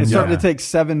 again. It started Yeah. to take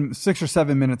 6 or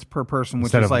 7 minutes per person, which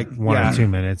Instead is of like 1 yeah, or 2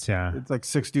 minutes. Yeah. It's like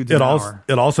 6 dudes It an also hour.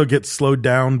 it also gets slowed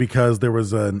down because there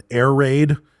was an air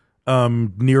raid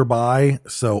nearby,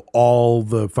 so all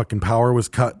the fucking power was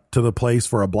cut to the place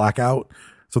for a blackout.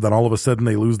 So then all of a sudden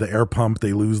they lose the air pump,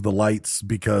 they lose the lights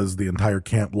because the entire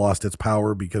camp lost its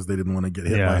power because they didn't want to get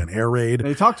hit by an air raid.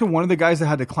 They talked to one of the guys that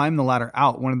had to climb the ladder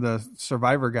out, one of the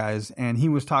survivor guys, and he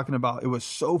was talking about it was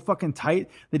so fucking tight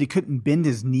that he couldn't bend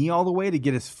his knee all the way to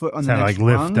get his foot on the Had to, next like,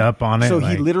 lift rung. up on it, So he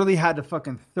like- literally had to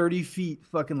fucking 30 feet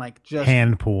fucking like just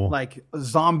Hand pull. like a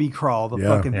zombie crawl the Yeah.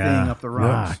 fucking Yeah. thing up the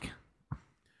rungs. Fuck.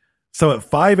 So at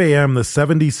 5 a.m., the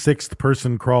 76th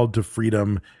person crawled to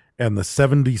freedom, and the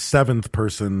 77th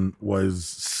person was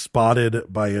spotted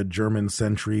by a German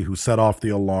sentry who set off the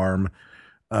alarm.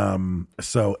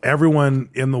 So everyone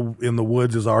in the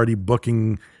woods is already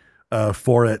booking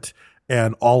for it,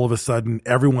 and all of a sudden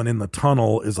everyone in the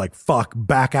tunnel is like, fuck,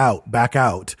 back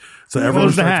out. So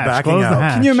everyone starts backing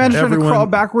out. Can you imagine trying to crawl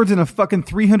backwards in a fucking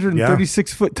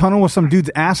 336-foot tunnel with some dude's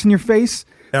ass in your face?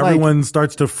 Everyone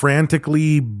starts to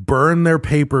frantically burn their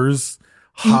papers,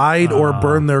 hide or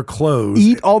burn their clothes,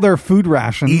 eat all their food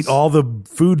rations, eat all the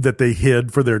food that they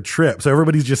hid for their trip. So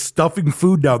everybody's just stuffing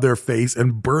food down their face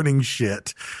and burning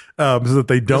shit so that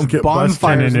they don't get bonfires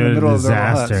busted in the middle of their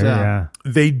huts. Yeah.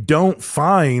 They don't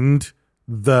find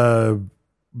the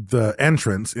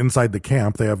entrance inside the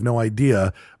camp. They have no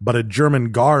idea, but a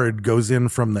German guard goes in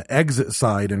from the exit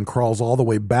side and crawls all the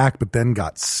way back, but then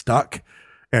got stuck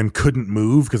and couldn't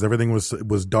move because everything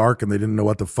was dark and they didn't know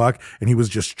what the fuck. And he was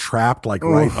just trapped like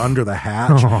right under the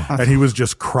hatch. And he was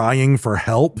just crying for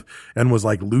help and was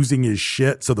like losing his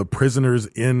shit. So the prisoners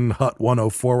in Hut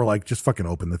 104 were like, just fucking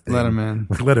open the thing. Let him in.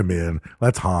 Let him in.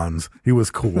 That's Hans. He was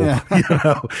cool. Yeah. You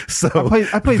know? So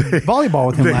I played volleyball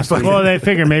with him last week. Well, they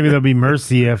figured maybe there'll be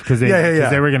mercy because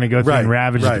they were going to go through and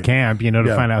ravage the camp,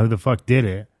 to find out who the fuck did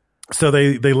it. So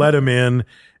they let him in.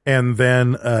 And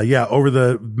then, over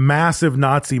the massive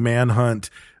Nazi manhunt,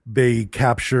 they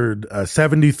captured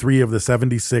 73 of the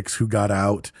 76 who got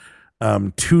out.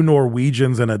 2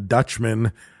 Norwegians and a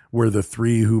Dutchman were the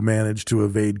 3 who managed to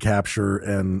evade capture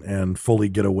and fully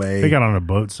get away. They got on a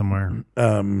boat somewhere.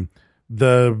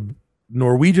 The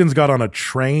Norwegians got on a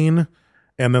train,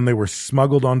 and then they were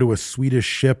smuggled onto a Swedish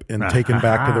ship and taken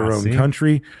back to their own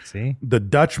country. The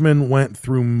Dutchman went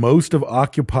through most of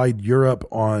occupied Europe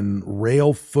on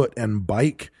rail, foot, and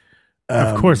bike.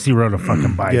 Of course he rode a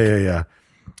fucking bike. Yeah.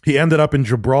 He ended up in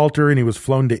Gibraltar, and he was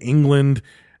flown to England.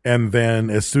 And then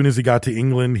as soon as he got to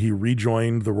England, he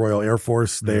rejoined the Royal Air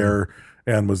Force there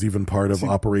and was even part of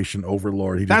Operation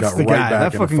Overlord. He just got right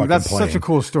back in a fucking That's plane. such a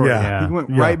cool story. Yeah. He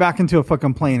went right back into a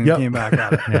fucking plane and came back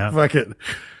at it. Fuck it.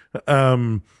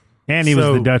 And he was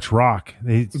the Dutch Rock.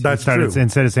 He That's started true.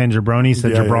 Instead of saying Jabroni, he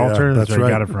said Gibraltar. Yeah. That's where right.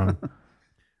 he got it from.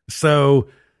 So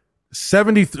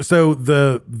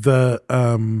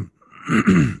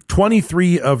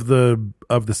 23 of the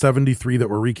 73 that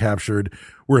were recaptured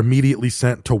were immediately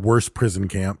sent to worse prison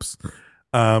camps.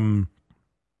 And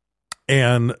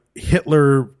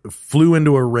Hitler flew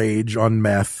into a rage on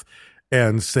meth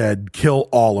and said, kill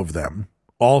all of them.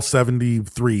 All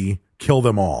 73, kill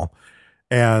them all.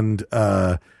 And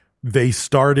they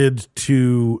started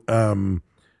to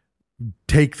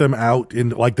take them out in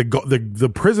like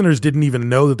the prisoners didn't even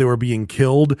know that they were being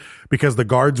killed because the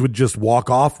guards would just walk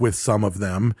off with some of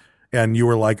them. And you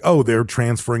were like, oh, they're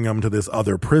transferring them to this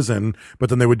other prison. But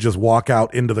then they would just walk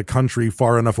out into the country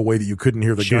far enough away that you couldn't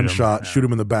hear the gunshot, shoot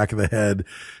them in the back of the head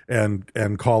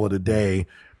and call it a day.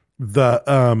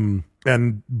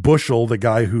 And Bushel, the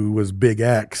guy who was Big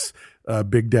X,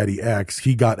 Big Daddy X,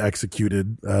 he got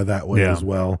executed that way as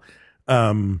well.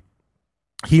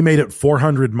 He made it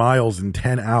 400 miles in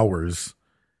 10 hours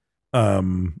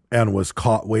and was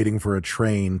caught waiting for a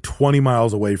train 20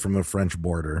 miles away from the French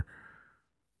border.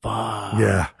 Fuck.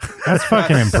 Yeah. That's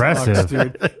fucking impressive. Sucks,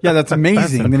 dude. Yeah, that's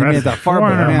amazing. Then he made it that far.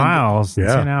 400 miles in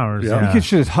 10 hours. Yeah. You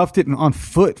should have huffed it on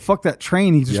foot. Fuck that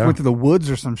train. He just went to the woods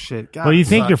or some shit. God, well, you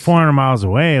think you're 400 miles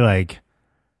away, like,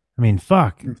 I mean,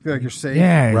 fuck. You feel like you're safe.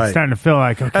 Yeah, it's starting to feel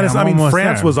like, okay, and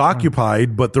France was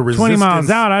occupied, but the resistance 20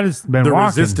 miles out, I just been the walking.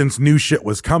 resistance knew shit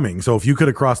was coming. So if you could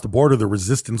have crossed the border, the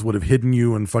resistance would have hidden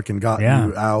you and fucking gotten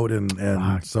you out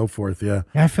and so forth. Yeah.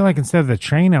 Yeah, I feel like instead of the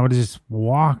train, I would have just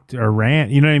walked or ran.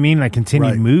 You know what I mean? Like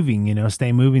continued moving,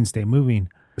 stay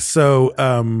moving. So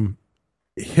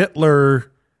Hitler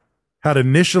had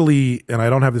initially, and I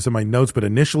don't have this in my notes, but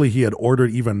initially he had ordered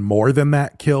even more than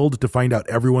that killed to find out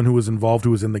everyone who was involved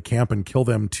who was in the camp and kill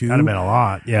them too. That'd have been a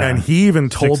lot, yeah. And he even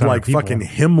told like people. fucking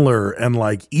Himmler and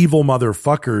like evil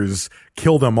motherfuckers,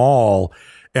 kill them all.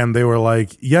 And they were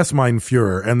like, yes, mein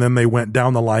Führer. And then they went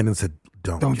down the line and said,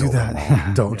 don't do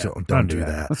that. Don't do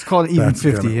that. Let's call it even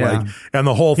 50. And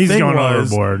the whole He's thing going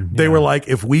was, overboard. they were like,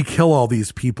 if we kill all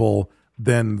these people,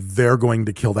 then they're going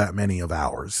to kill that many of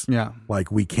ours. Yeah.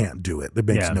 Like, we can't do it. That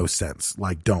makes no sense.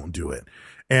 Like, don't do it.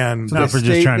 And not for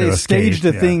just trying to escape. Staged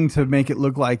a thing to make it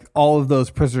look like all of those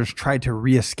prisoners tried to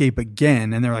re-escape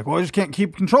again. And they're like, well, I just can't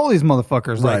keep control of these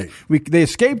motherfuckers. Right. Like, they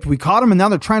escaped, we caught them, and now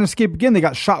they're trying to escape again. They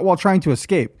got shot while trying to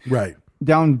escape. Right.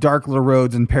 Down dark little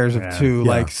roads in pairs of two,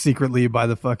 like secretly by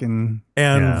the fucking...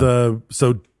 And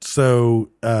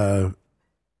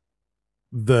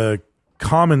the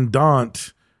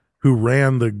commandant who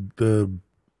ran the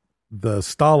the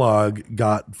Stalag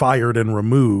got fired and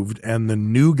removed, and the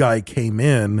new guy came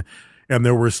in, and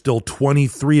there were still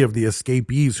 23 of the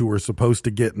escapees who were supposed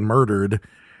to get murdered,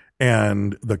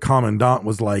 and the commandant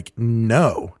was like,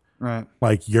 no. Right.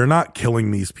 Like, you're not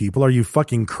killing these people. Are you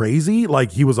fucking crazy?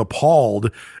 Like, he was appalled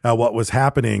at what was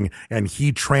happening, and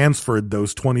he transferred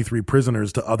those 23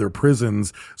 prisoners to other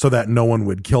prisons so that no one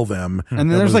would kill them.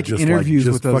 And then there's like interviews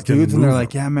with those dudes, and they're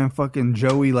like, yeah, yeah, man, fucking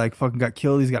Joey, like, fucking got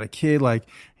killed. He's got a kid. Like,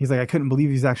 he's like, I couldn't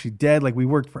believe he's actually dead. Like, we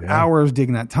worked for hours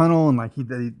digging that tunnel, and like,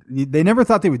 they never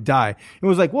thought they would die. It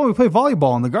was like, well, we play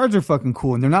volleyball, and the guards are fucking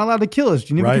cool, and they're not allowed to kill us.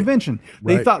 Geneva Convention.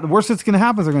 They thought the worst that's going to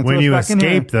happen is they're going to throw us back in here.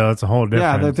 When you escape, though, it's a whole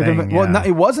different thing. Well,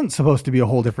 it wasn't supposed to be a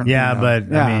whole different thing.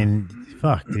 But I mean,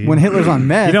 fuck, dude. When Hitler's on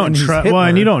meth, you don't trust. Well,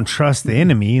 and you don't trust the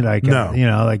enemy, like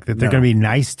like that they're going to be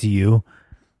nice to you.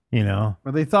 You know,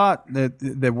 but they thought that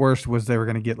the worst was they were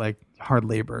going to get like hard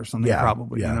labor or something.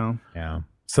 Probably, you know. Yeah.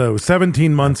 So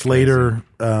 17 months later,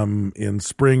 in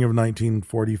spring of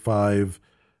 1945,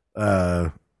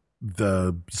 the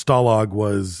Stalag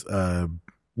was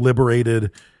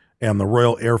liberated, and the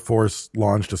Royal Air Force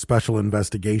launched a special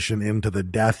investigation into the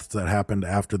deaths that happened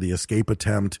after the escape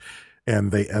attempt,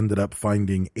 and they ended up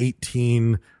finding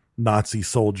 18 Nazi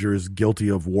soldiers guilty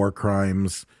of war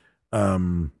crimes,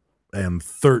 and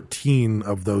 13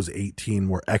 of those 18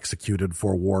 were executed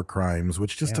for war crimes,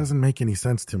 which just doesn't make any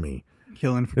sense to me.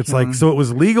 It's like, so it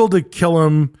was legal to kill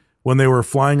them when they were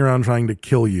flying around trying to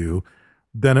kill you.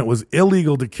 Then it was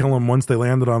illegal to kill them once they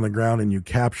landed on the ground and you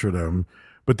captured them.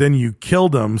 But then you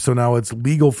killed them, so now it's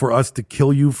legal for us to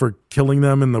kill you for killing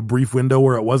them in the brief window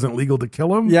where it wasn't legal to kill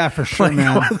them? Yeah, for sure, like,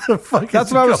 man. What the fuck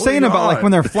That's what I was saying about like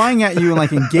when they're flying at you and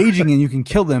like engaging and you can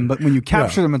kill them, but when you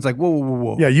capture them, it's like,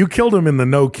 whoa. Yeah, you killed them in the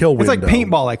no-kill window. It's like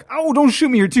paintball, like, oh, don't shoot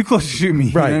me, you're too close to shoot me.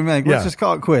 Right. You know what I mean? Like, let's just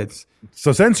call it quits.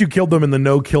 So since you killed them in the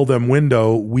no-kill them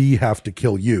window, we have to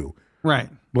kill you. Right.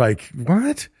 Like,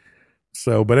 what?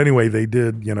 So, but anyway, they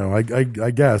did,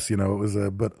 I guess, it was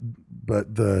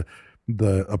but the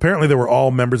apparently they were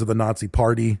all members of the Nazi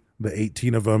party, the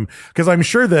 18 of them. Cause I'm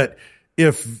sure that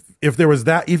if there was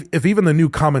that, if even the new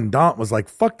commandant was like,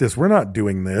 fuck this, we're not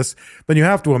doing this, then you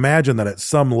have to imagine that at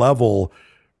some level,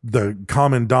 the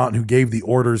commandant who gave the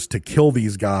orders to kill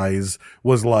these guys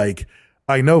was like,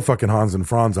 I know fucking Hans and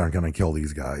Franz aren't going to kill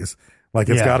these guys. Like,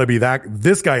 it's got to be that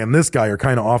this guy and this guy are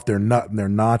kind of off their nut and they're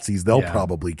Nazis. They'll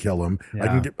probably kill him.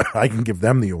 Yeah. I can give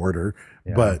them the order.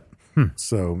 Yeah. But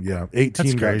so,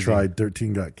 18 got tried,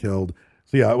 13 got killed.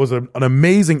 So, it was an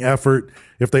amazing effort.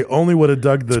 If they only would have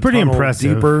dug the pretty tunnel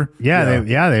impressive. Deeper.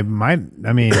 They might.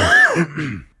 I mean,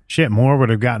 shit, more would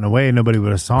have gotten away. Nobody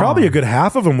would have saw Probably them. a good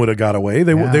half of them would have got away.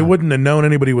 They wouldn't have known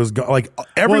anybody was like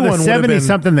everyone. Well, the 70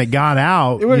 something that got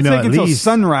out. It would have taken until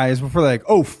sunrise before they're like,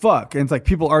 oh fuck, and it's like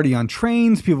people already on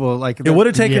trains. People like it would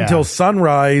have taken until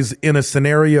sunrise in a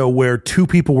scenario where 2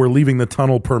 people were leaving the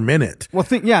tunnel per minute. Well,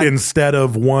 instead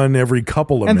of one every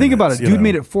couple of minutes. And think about it, dude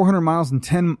made it 400 miles in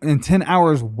 10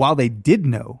 hours while they did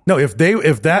know. No, if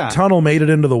that tunnel made it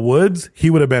into the woods, he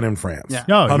would have been in France. Yeah.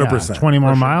 100%. 20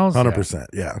 more miles. 100%.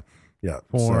 Yeah. Yeah,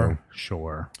 for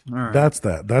sure. All right. That's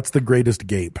the greatest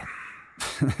gape.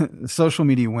 Social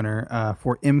media winner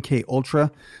for MK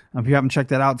Ultra. If you haven't checked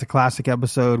that out, it's a classic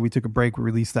episode. We took a break. We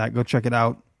released that. Go check it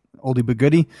out. Oldie but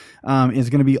goodie. Is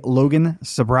going to be Logan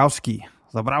Zabrowski.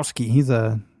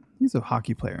 He's a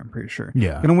hockey player, I'm pretty sure.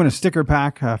 Yeah. Going to win a sticker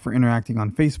pack for interacting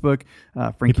on Facebook.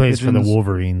 Frankie he plays Pigeons. for the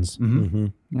Wolverines. Mm-hmm. Mm-hmm.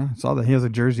 Yeah, I saw that. He has a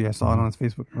jersey. I saw it on his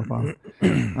Facebook profile.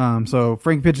 So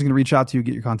Frankie Pigeons is going to reach out to you,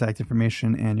 get your contact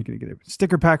information, and you're going to get a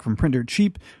sticker pack from Print Dirt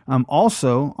Cheap.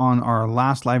 Also, on our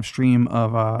last live stream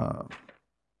of, what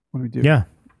do we do?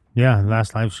 Yeah,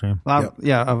 last live stream. We're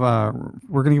going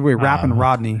to give away Rappin'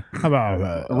 Rodney. How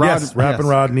about Rappin'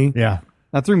 Rodney. Yeah.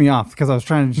 That threw me off because I was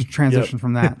trying to just transition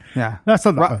from that. Yeah. That's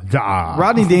not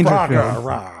Rodney Dangerfield.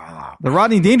 The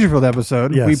Rodney Dangerfield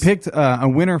episode, we picked a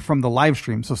winner from the live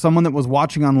stream. So someone that was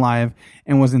watching on live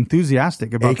and was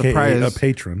enthusiastic about the prize. A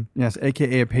patron. Yes,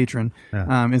 AKA a patron,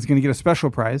 is going to get a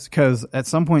special prize because at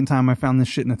some point in time I found this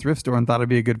shit in a thrift store and thought it'd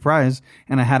be a good prize.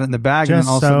 And I had it in the bag and then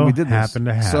all of a sudden we did this.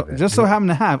 So happened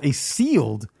to have a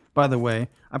sealed, by the way.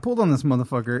 I pulled on this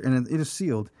motherfucker and it is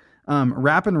sealed.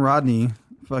 Rappin' Rodney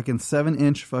fucking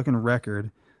 7-inch fucking record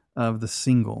of the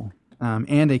single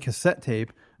and a cassette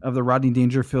tape of the Rodney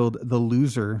Dangerfield The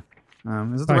Loser.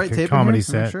 Is it the right tape? Comedy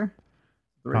set. Sure?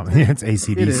 It's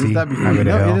AC/DC. It is.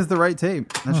 It is the right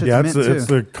tape. That shit's it's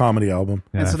the comedy album.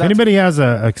 Yeah. So if anybody has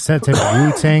a cassette tape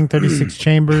of Wu-Tang 36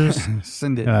 Chambers,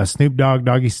 send it. Snoop Dogg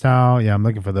Doggy Style. Yeah, I'm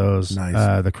looking for those.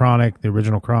 Nice. The Chronic, the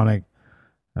original Chronic.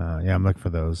 Yeah, I'm looking for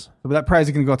those. So that prize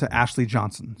is going to go out to Ashley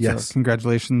Johnson. Yes. So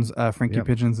congratulations. Frankie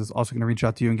Pigeons is also going to reach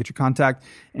out to you and get your contact,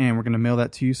 and we're going to mail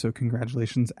that to you. So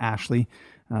congratulations, Ashley.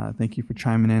 Thank you for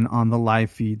chiming in on the live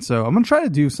feed. So I'm going to try to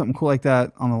do something cool like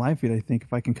that on the live feed, I think,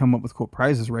 if I can come up with cool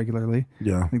prizes regularly.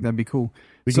 Yeah. I think that'd be cool.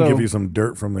 We can give you some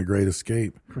dirt from the Great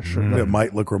Escape. For sure. That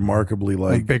might look remarkably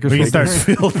like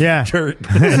Bakersfield. Yeah. dirt.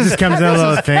 It just comes in a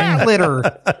little thing. Cat litter.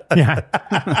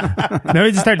 Yeah. No,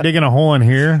 we just start digging a hole in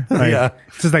here. Like, Yeah.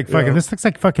 It's just like fucking, this looks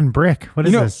like fucking brick. What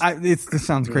is this? This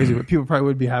sounds crazy, but people probably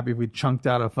would be happy if we chunked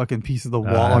out a fucking piece of the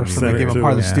wall or something, send gave it them to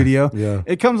part of the them. studio. Yeah.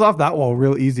 It comes off that wall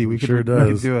real easy. We could, Sure we does.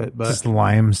 could do it, but Just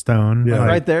limestone. Yeah. Like,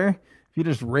 right there, if you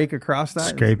just rake across that,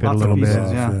 Scrape it a lots of little bit.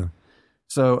 pieces, Yeah. Yeah.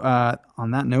 So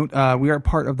on that note, we are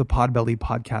part of the Podbelly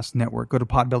Podcast Network. Go to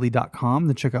podbelly.com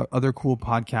to check out other cool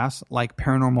podcasts like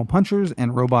Paranormal Punchers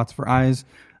and Robots for Eyes.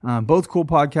 Both cool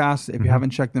podcasts. If you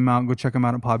haven't checked them out, go check them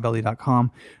out at podbelly.com.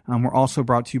 We're also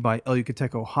brought to you by El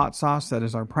Yucateco Hot Sauce. That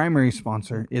is our primary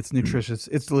sponsor. It's nutritious.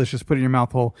 It's delicious. Put it in your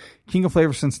mouth hole. King of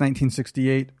flavor since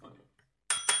 1968.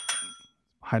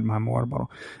 Hide behind my water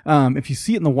bottle. If you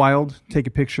see it in the wild, take a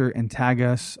picture and tag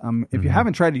us. If you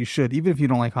haven't tried it, you should, even if you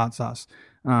don't like hot sauce.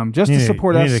 Just to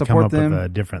support us, support them. With a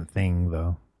different thing,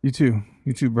 though. You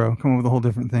too, bro. Come up with a whole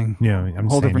different thing. Yeah, I'm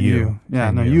whole saying different you. Yeah,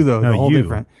 Saying no, you though. No, the whole you.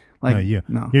 different. Like No, you.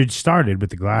 No. You started with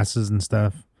the glasses and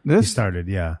stuff. You This started,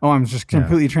 yeah. Oh, I'm just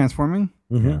completely transforming.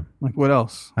 Yeah. Like what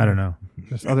else? I don't know.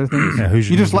 Just other things. Yeah, who's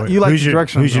your you just new like boy- you like who's the your,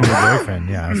 direction. Who's I'm your new going. boyfriend?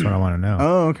 Yeah, that's what I want to know.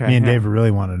 Oh, okay. Me and yeah. Dave really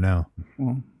want to know.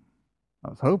 Well, I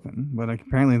was hoping, but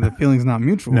apparently the feeling's not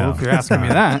mutual. No, if you're asking me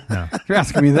that, No. if you're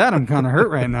asking me that, I'm kind of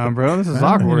hurt right now, bro. This is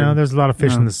awkward. You know, there's a lot of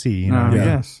fish in the sea. You know,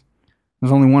 Yes.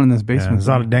 There's only one in this Yeah, basement. there's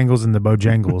a lot of dangles in the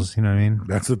bojangles. You know what I mean?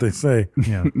 That's what they say.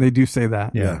 Yeah. They do say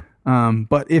that. Yeah.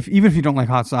 But even if you don't like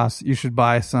hot sauce, you should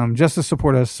buy some just to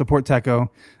support us, support Teco.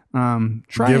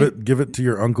 Try Give it to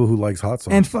your uncle who likes hot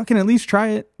sauce. and fucking at least try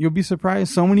it. You'll be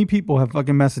surprised. So many people have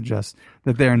fucking messaged us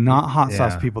that they're not hot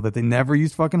sauce Yeah. people, that they never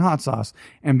used fucking hot sauce.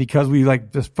 And because we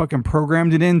like just fucking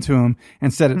programmed it into them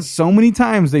and said it so many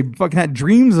times, they fucking had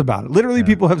dreams about it. Literally,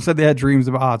 people have said they had dreams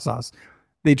about hot sauce.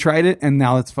 They tried it and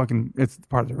now it's part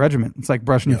of the regimen. It's like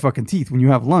brushing your fucking teeth. When you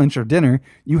have lunch or dinner,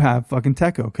 you have fucking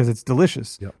Teco because it's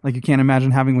delicious. Yep. Like you can't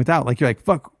imagine having without. Like you're like,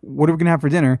 fuck, what are we going to have for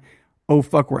dinner? Oh,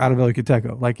 fuck, we're out of El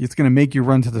Yucateco. Like it's going to make you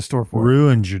run to the store for it.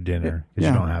 Ruins your dinner because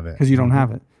you don't have it. Because you don't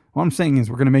have it. What I'm saying is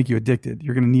we're going to make you addicted.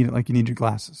 You're going to need it like you need your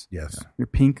glasses. Yes. Your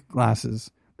pink glasses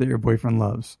that your boyfriend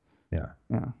loves. Yeah.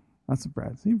 Yeah. That's what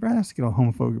Brad. See, Brad has to get all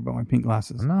homophobic about my pink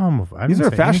glasses. No, I These didn't are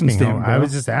a say fashion anything. statement, I bro.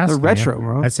 was just asking. They're retro, you.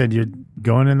 bro. I said you're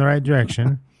going in the right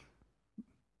direction.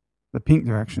 The pink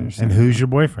direction. You're saying. And who's your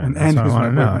boyfriend? And That's who's what I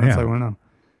my want to know. boyfriend? That's what I Yeah. want to know.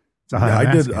 That's all Yeah, I'm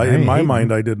I did. asking. In my hate mind,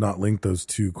 you. I did not link those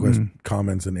two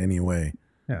comments in any way.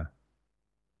 Yeah.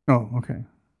 Oh, okay.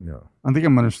 Yeah. I think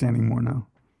I'm understanding more now.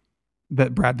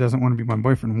 That Brad doesn't want to be my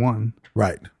boyfriend. One.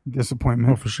 Right. Disappointment.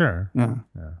 Well, for sure. Yeah.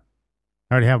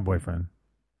 I already have a boyfriend.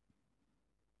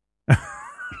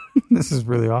 This is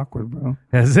really awkward, bro.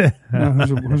 Is it? No, who's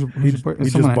your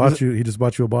boyfriend? He just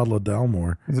bought you a bottle of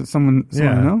Dalmore. Is it someone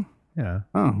Yeah. I know? Yeah.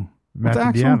 Oh. That's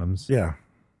Matthew D. Axel? Adams. Yeah.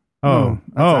 Oh,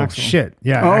 that's Axel. shit.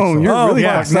 Yeah. Oh, Axel. you're really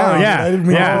yeah. fucked now. Yeah. I didn't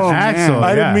mean yeah. to- Oh, Axel. man. I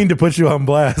didn't yeah. mean to put you on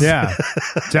blast. Yeah.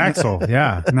 It's Axel.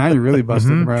 Yeah. Now you're really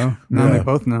busted, bro. Now Yeah. they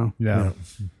both know. Yeah.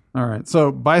 All right.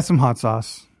 So buy some hot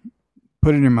sauce,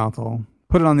 put it in your mouth hole,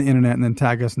 put it on the internet, and then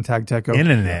tag us and tag Teco.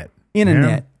 Internet. Internet.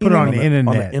 Yeah. Put it on the On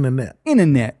internet. the internet.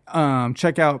 Internet.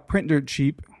 Check out Print Dirt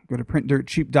Cheap. Go to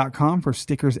printdirtcheap.com for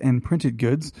stickers and printed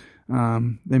goods.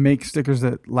 They make stickers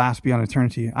that last beyond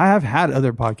eternity. I have had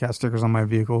other podcast stickers on my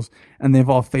vehicles, and they've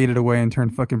all faded away and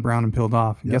turned fucking brown and peeled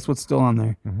off. Guess what's still on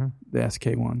there? The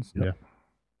SK ones. Yeah.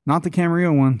 Not the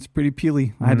Camarillo one. It's pretty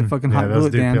peely. I had to fucking Yeah, hot those glue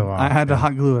it, do Dan. peel off, I had to yeah.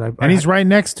 hot glue it. And he's right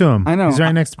next to him. I know. He's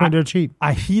right next to Print Dirt Cheap.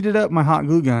 I heated up my hot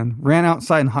glue gun, ran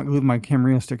outside and hot glued my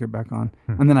Camarillo sticker back on.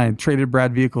 And then I traded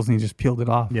Brad vehicles and he just peeled it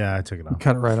off. Yeah, I took it off.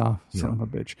 Cut it right off. Son of a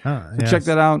bitch. Ah, So yes. check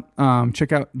that out.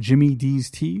 Check out Jimmy D's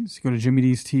Tees. Go to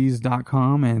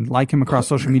jimmydstees.com and like him across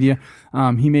social media.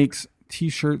 He makes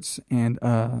t-shirts and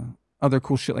other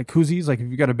cool shit like koozies. Like if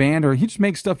you got a band, or he just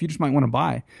makes stuff you just might want to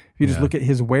buy. If you just look at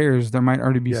his wares, there might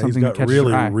already be Yeah, he's something that got catches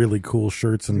really, your eye. really cool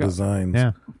shirts and designs.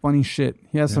 Yeah. Funny shit.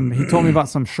 He has some. He told me about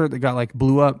some shirt that got like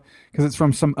blew up because it's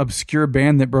from some obscure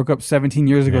band that broke up 17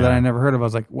 years ago that I never heard of. I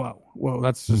was like, whoa,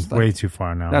 that's just like, Way too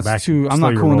far now. that's Back- too. I'm slow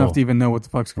not your cool roll. enough to even know what the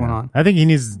fuck's going on. I think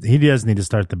he does need to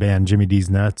start the band Jimmy D's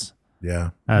Nuts. Yeah.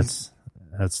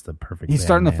 That's the perfect He's band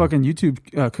starting a name. fucking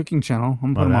YouTube cooking channel.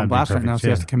 I'm gonna put him that'd on be blast right perfect, now, so he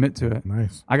has too. to commit to it.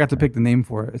 Nice. I got to pick the name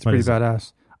for it. It's What pretty is it?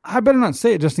 badass. I better not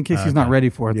say it just in case he's not ready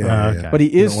for it. Yeah, though. yeah, yeah. But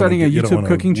he You is don't starting wanna a get- you don't YouTube wanna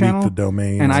cooking leak channel, the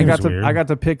domain. and I Seems got weird.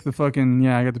 to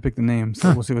pick the name.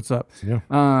 So we'll see what's up.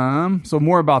 So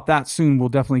more about that soon. We'll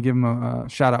definitely give him a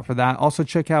shout out for that. Also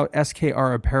check out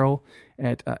SKR Apparel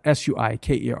at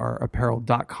SUIKER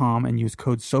apparel.com and use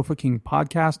code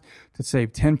SofaKingPodcast to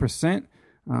save 10%.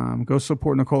 Go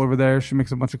support Nicole over there. She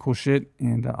makes a bunch of cool shit,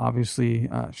 and obviously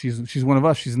she's one of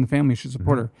us. She's in the family. You should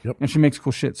support her, and she makes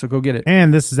cool shit. So go get it.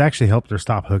 And this has actually helped her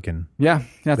stop hooking. Yeah,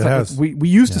 It has. we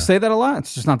used to say that a lot.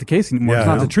 It's just not the case anymore. It's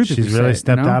not the truth. if She's you say really it,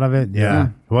 stepped you know? out of it. Yeah.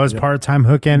 Was part-time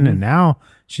hooking, and now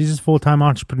she's a full-time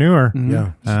entrepreneur.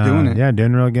 Yeah. She's doing it. Yeah,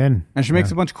 doing real good. And she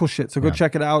makes a bunch of cool shit. So go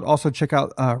check it out. Also check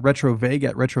out RetroVague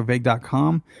at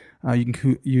retrovague.com. You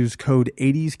can use code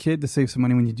 80skid to save some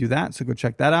money when you do that. So go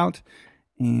check that out.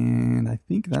 And I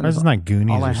think that This is is not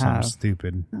Goonies all I or something have.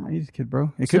 stupid. No, 80s kid,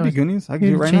 bro. It could be Goonies. I can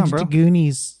do it right change now, bro. to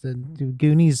Goonies.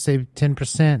 Goonies save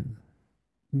 10%.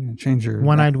 You need to change your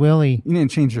One-eyed Willie. You need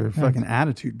to change your fucking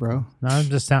attitude, bro. No,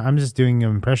 I'm just doing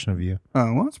an impression of you.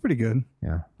 Oh, well, it's pretty good.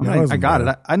 Yeah. I got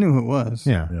it. I knew who it was.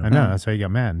 Yeah, I know. That's why you got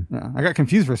mad. Yeah. I got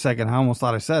confused for a second. I almost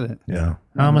thought I said it. Yeah.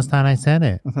 I almost thought I said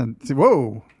it. I thought,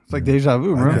 whoa. It's like deja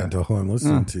vu, I bro. can't tell who I'm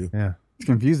listening to. Yeah. It's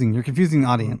confusing. You're confusing the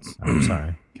audience. I'm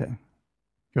sorry. Okay.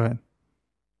 Go ahead.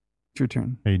 It's your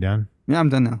turn. Are you done? Yeah, I'm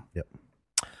done now. Yep.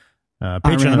 I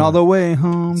Patreon ran all the way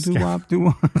home. Do-wop,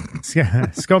 do-wop.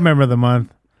 Scope member of the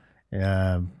month.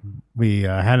 We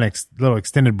had a little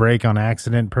extended break on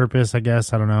accident purpose, I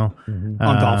guess. I don't know.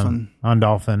 On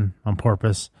Dolphin. On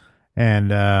Porpoise.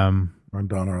 And On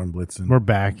Donner on Blitzen. we're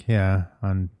back,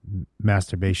 on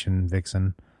Masturbation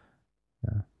Vixen.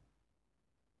 Yeah.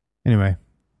 Anyway.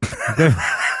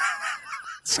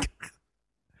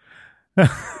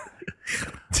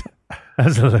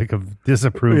 That's like a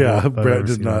disapproval. Yeah, I've Brett ever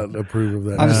did seen. not approve of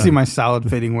that. I just see my salad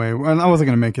fading away. And I wasn't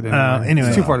going to make it anyway. Anyway,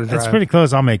 It's too far to drive. It's pretty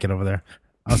close. I'll make it over there.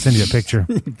 I'll send you a picture.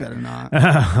 You better not.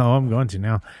 Oh, I'm going to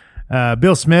now.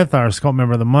 Bill Smith, our Sculpt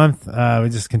member of the month. We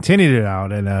just continued it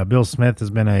out, and Bill Smith has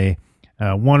been a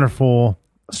wonderful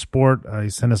sport. He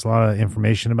sent us a lot of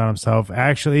information about himself.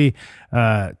 Actually,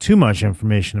 too much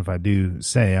information, if I do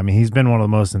say. I mean, he's been one of the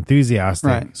most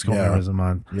enthusiastic Sculpt members of the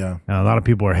month. Yeah. A lot of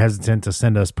people are hesitant to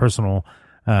send us personal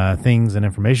things and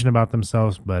information about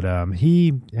themselves, but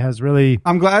he has really.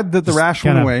 I'm glad that the rash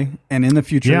went away, and in the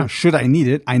future, should I need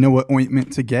it, I know what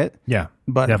ointment to get. Yeah,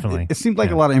 but definitely. It seemed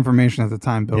like a lot of information at the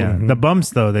time, Bill. Yeah, the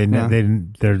bumps though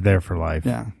they're there for life.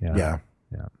 Yeah. Yeah.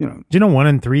 You know, Do you know 1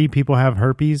 in 3 people have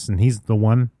herpes, and he's the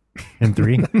 1 in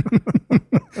 3?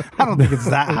 I don't think it's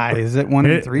that high. Is it 1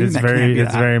 in 3? It's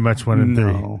very much 1 in 3.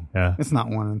 No, Yeah, it's not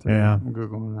 1 in 3. Yeah. I'm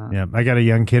googling that. yeah. I got a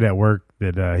young kid at work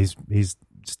that he's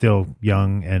still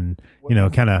young, and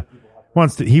kind of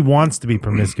wants to be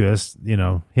promiscuous. He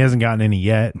hasn't gotten any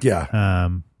yet. Yeah.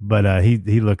 But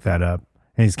he looked that up,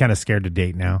 and he's kind of scared to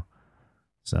date now.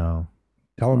 So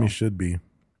Tell him he should be.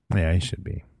 yeah, he should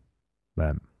be.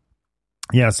 But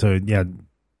yeah, so yeah,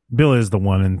 Bill is the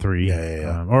 1 in 3,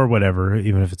 Yeah. or whatever,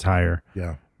 even if it's higher.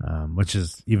 Yeah. Which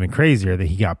is even crazier that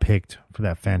he got picked for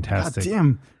that God fantastic.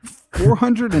 damn.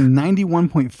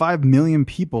 491.5 million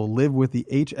people live with the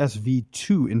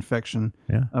HSV2 infection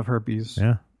of herpes.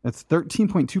 Yeah, That's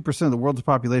 13.2% of the world's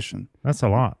population. that's a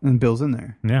lot. And Bill's in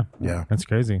there. Yeah, Yeah. that's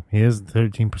crazy. He is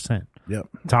 13%. Yep.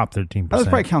 Top 13%. That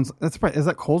probably counts. Is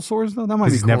that cold sores though? That might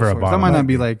be He's cold never a sores. bottom. That might not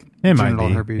be like It might genital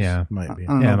be. herpes. Yeah. Might be.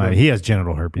 I don't Yeah, know, but he has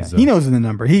genital herpes. Though. he knows the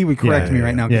number. He would correct me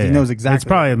right now because he knows exactly. It's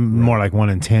probably more like 1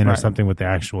 in 10 or Right. something with the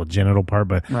actual genital part,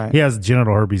 but Right. he has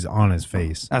genital herpes on his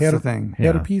face. That's the thing. He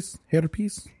had a piece.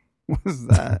 What is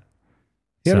that?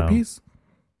 He had So- a piece.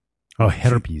 Oh,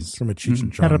 herpes. From a Cheech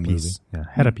and Chong movie. Herpes. Yeah,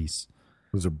 herpes.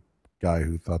 It was a guy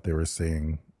who thought they were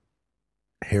saying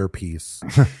hairpiece,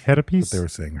 Herpes? but they were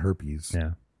saying herpes.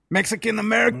 Yeah. Mexican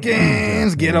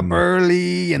Americans get up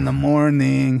early in the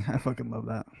morning. I fucking love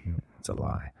that. It's a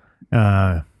lie.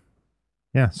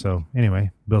 Yeah, so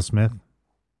anyway, Bill Smith,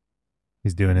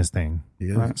 he's doing his thing. He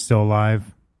is. Right. Still alive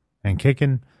and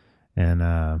kicking, and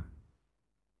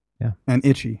And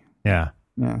itchy. yeah,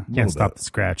 Yeah. can't stop bit. the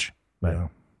scratch, but Yeah.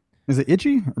 Is it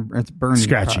itchy or it's burning?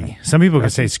 scratchy. Some people can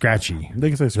say scratchy. They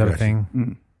can say Is that a scratchy.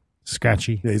 thing?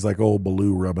 Scratchy. Yeah, he's like old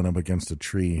Baloo rubbing up against a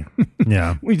tree.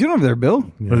 Yeah. What are you doing over there,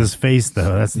 Bill? With his face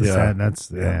though, that's the Yeah. sad.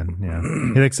 That's yeah.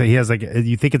 He looks like he has like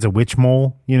you think it's a witch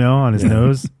mole, on his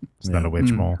nose. It's not a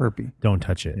witch mole. Herpy. Don't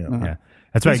touch it. Yeah. Yeah.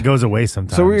 That's why it goes away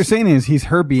sometimes. So what you're saying is he's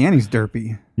herpy and he's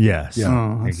derpy. Yes.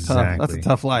 Oh, that's tough. That's a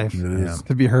tough life. It is.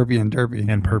 To be herpy and derpy.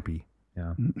 And perpy.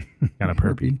 Yeah. Kind of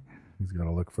perpy. He's got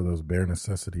to look for those bare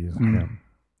necessities. Yeah.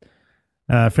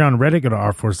 If you're on Reddit, go to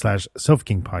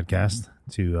r/SofaKing podcast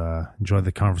to enjoy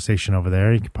the conversation over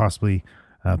there. You could possibly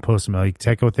post some El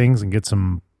Teco things and get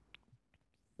some.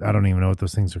 I don't even know what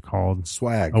those things are called.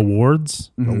 Swag.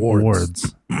 Awards. Mm-hmm.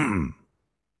 Awards.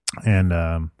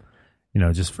 And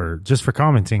just for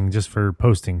commenting, just for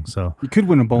posting. So you could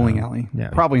win a bowling alley. Yeah.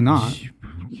 Probably not.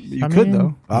 You could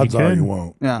though. Odds are you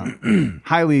won't. Yeah.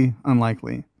 Highly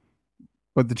unlikely.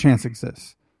 But the chance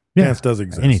exists. Yeah. Chance does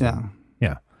exist. Anything.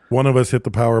 Yeah. One of us hit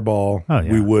the Powerball. Oh,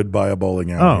 yeah. We would buy a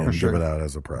bowling alley and sure. give it out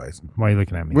as a prize. Why are you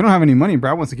looking at me? We don't have any money.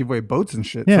 Brad wants to give away boats and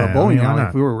shit. Yeah, so a bowling I mean, why alley, not?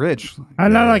 if we were rich.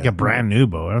 I'm not like a brand new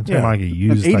boat. I'm talking about like a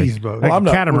used An 80s like, boat. like Well, I'm a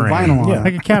not- catamaran. with vinyl on it.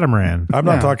 Like a catamaran. I'm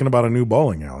not talking about a new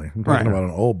bowling alley. I'm talking Right. about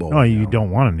an old bowling Oh, alley. you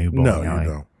don't want a new bowling No, alley. you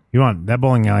don't. You want that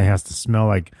bowling alley has to smell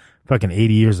like fucking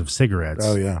 80 years of cigarettes.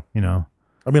 Oh, yeah. You know.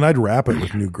 I mean, I'd wrap it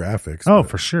with new graphics. Oh,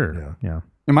 but- for sure. Yeah.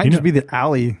 It might You just know- be the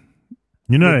alley.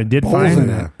 You know what I did Holes find? in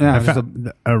it. Yeah, I just found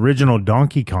the original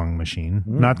Donkey Kong machine,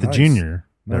 not the nice. junior,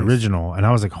 the Nice. original, and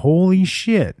I was like, "Holy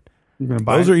shit!" You're gonna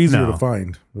buy Those it? are easier No. to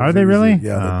find. Those Are they really? easy.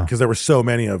 Yeah, Oh. because there were so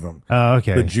many of them. Oh,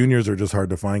 okay. The juniors are just hard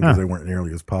to find because Huh. they weren't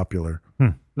nearly as popular.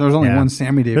 There was only Yeah. one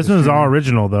Sammy Davis. This one's all junior.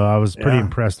 original though. I was pretty Yeah.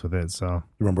 impressed with it. So You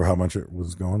remember how much it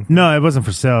was going? no, it wasn't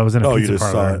for sale. It was in a Oh, you pizza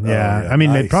just parlor. saw it. Oh, Yeah. yeah. I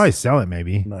mean, they'd Nice. probably sell it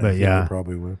maybe, Nice. but yeah. they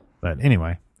probably would. But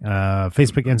anyway,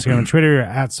 Facebook, Instagram, and Twitter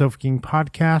at Sofa King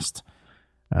Podcast.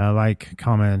 Like,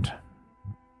 comment,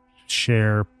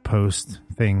 share, post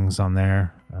things on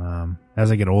there. As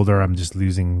I get older, I'm just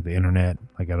losing the internet.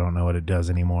 Like, I don't know what it does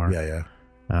anymore. Yeah,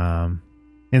 yeah.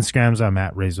 Instagrams, I'm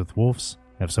at Raised with Wolves.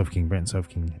 I have Sofa King Brent, Sofa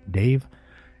King Dave.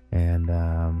 And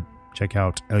check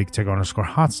out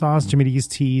 _hot sauce, Jimmy D's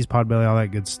Teas, Podbelly, all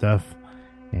that good stuff.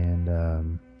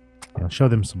 And show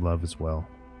them some love as well.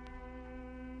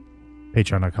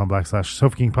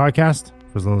 Patreon.com/Sofa King Podcast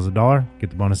for as little as $1. Get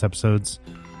the bonus episodes.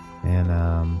 And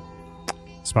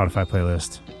Spotify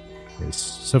playlist is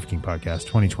Sofa King Podcast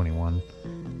 2021.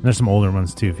 And there's some older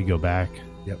ones too if you go back.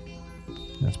 Yep.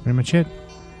 That's pretty much it.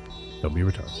 Don't be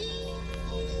retarded.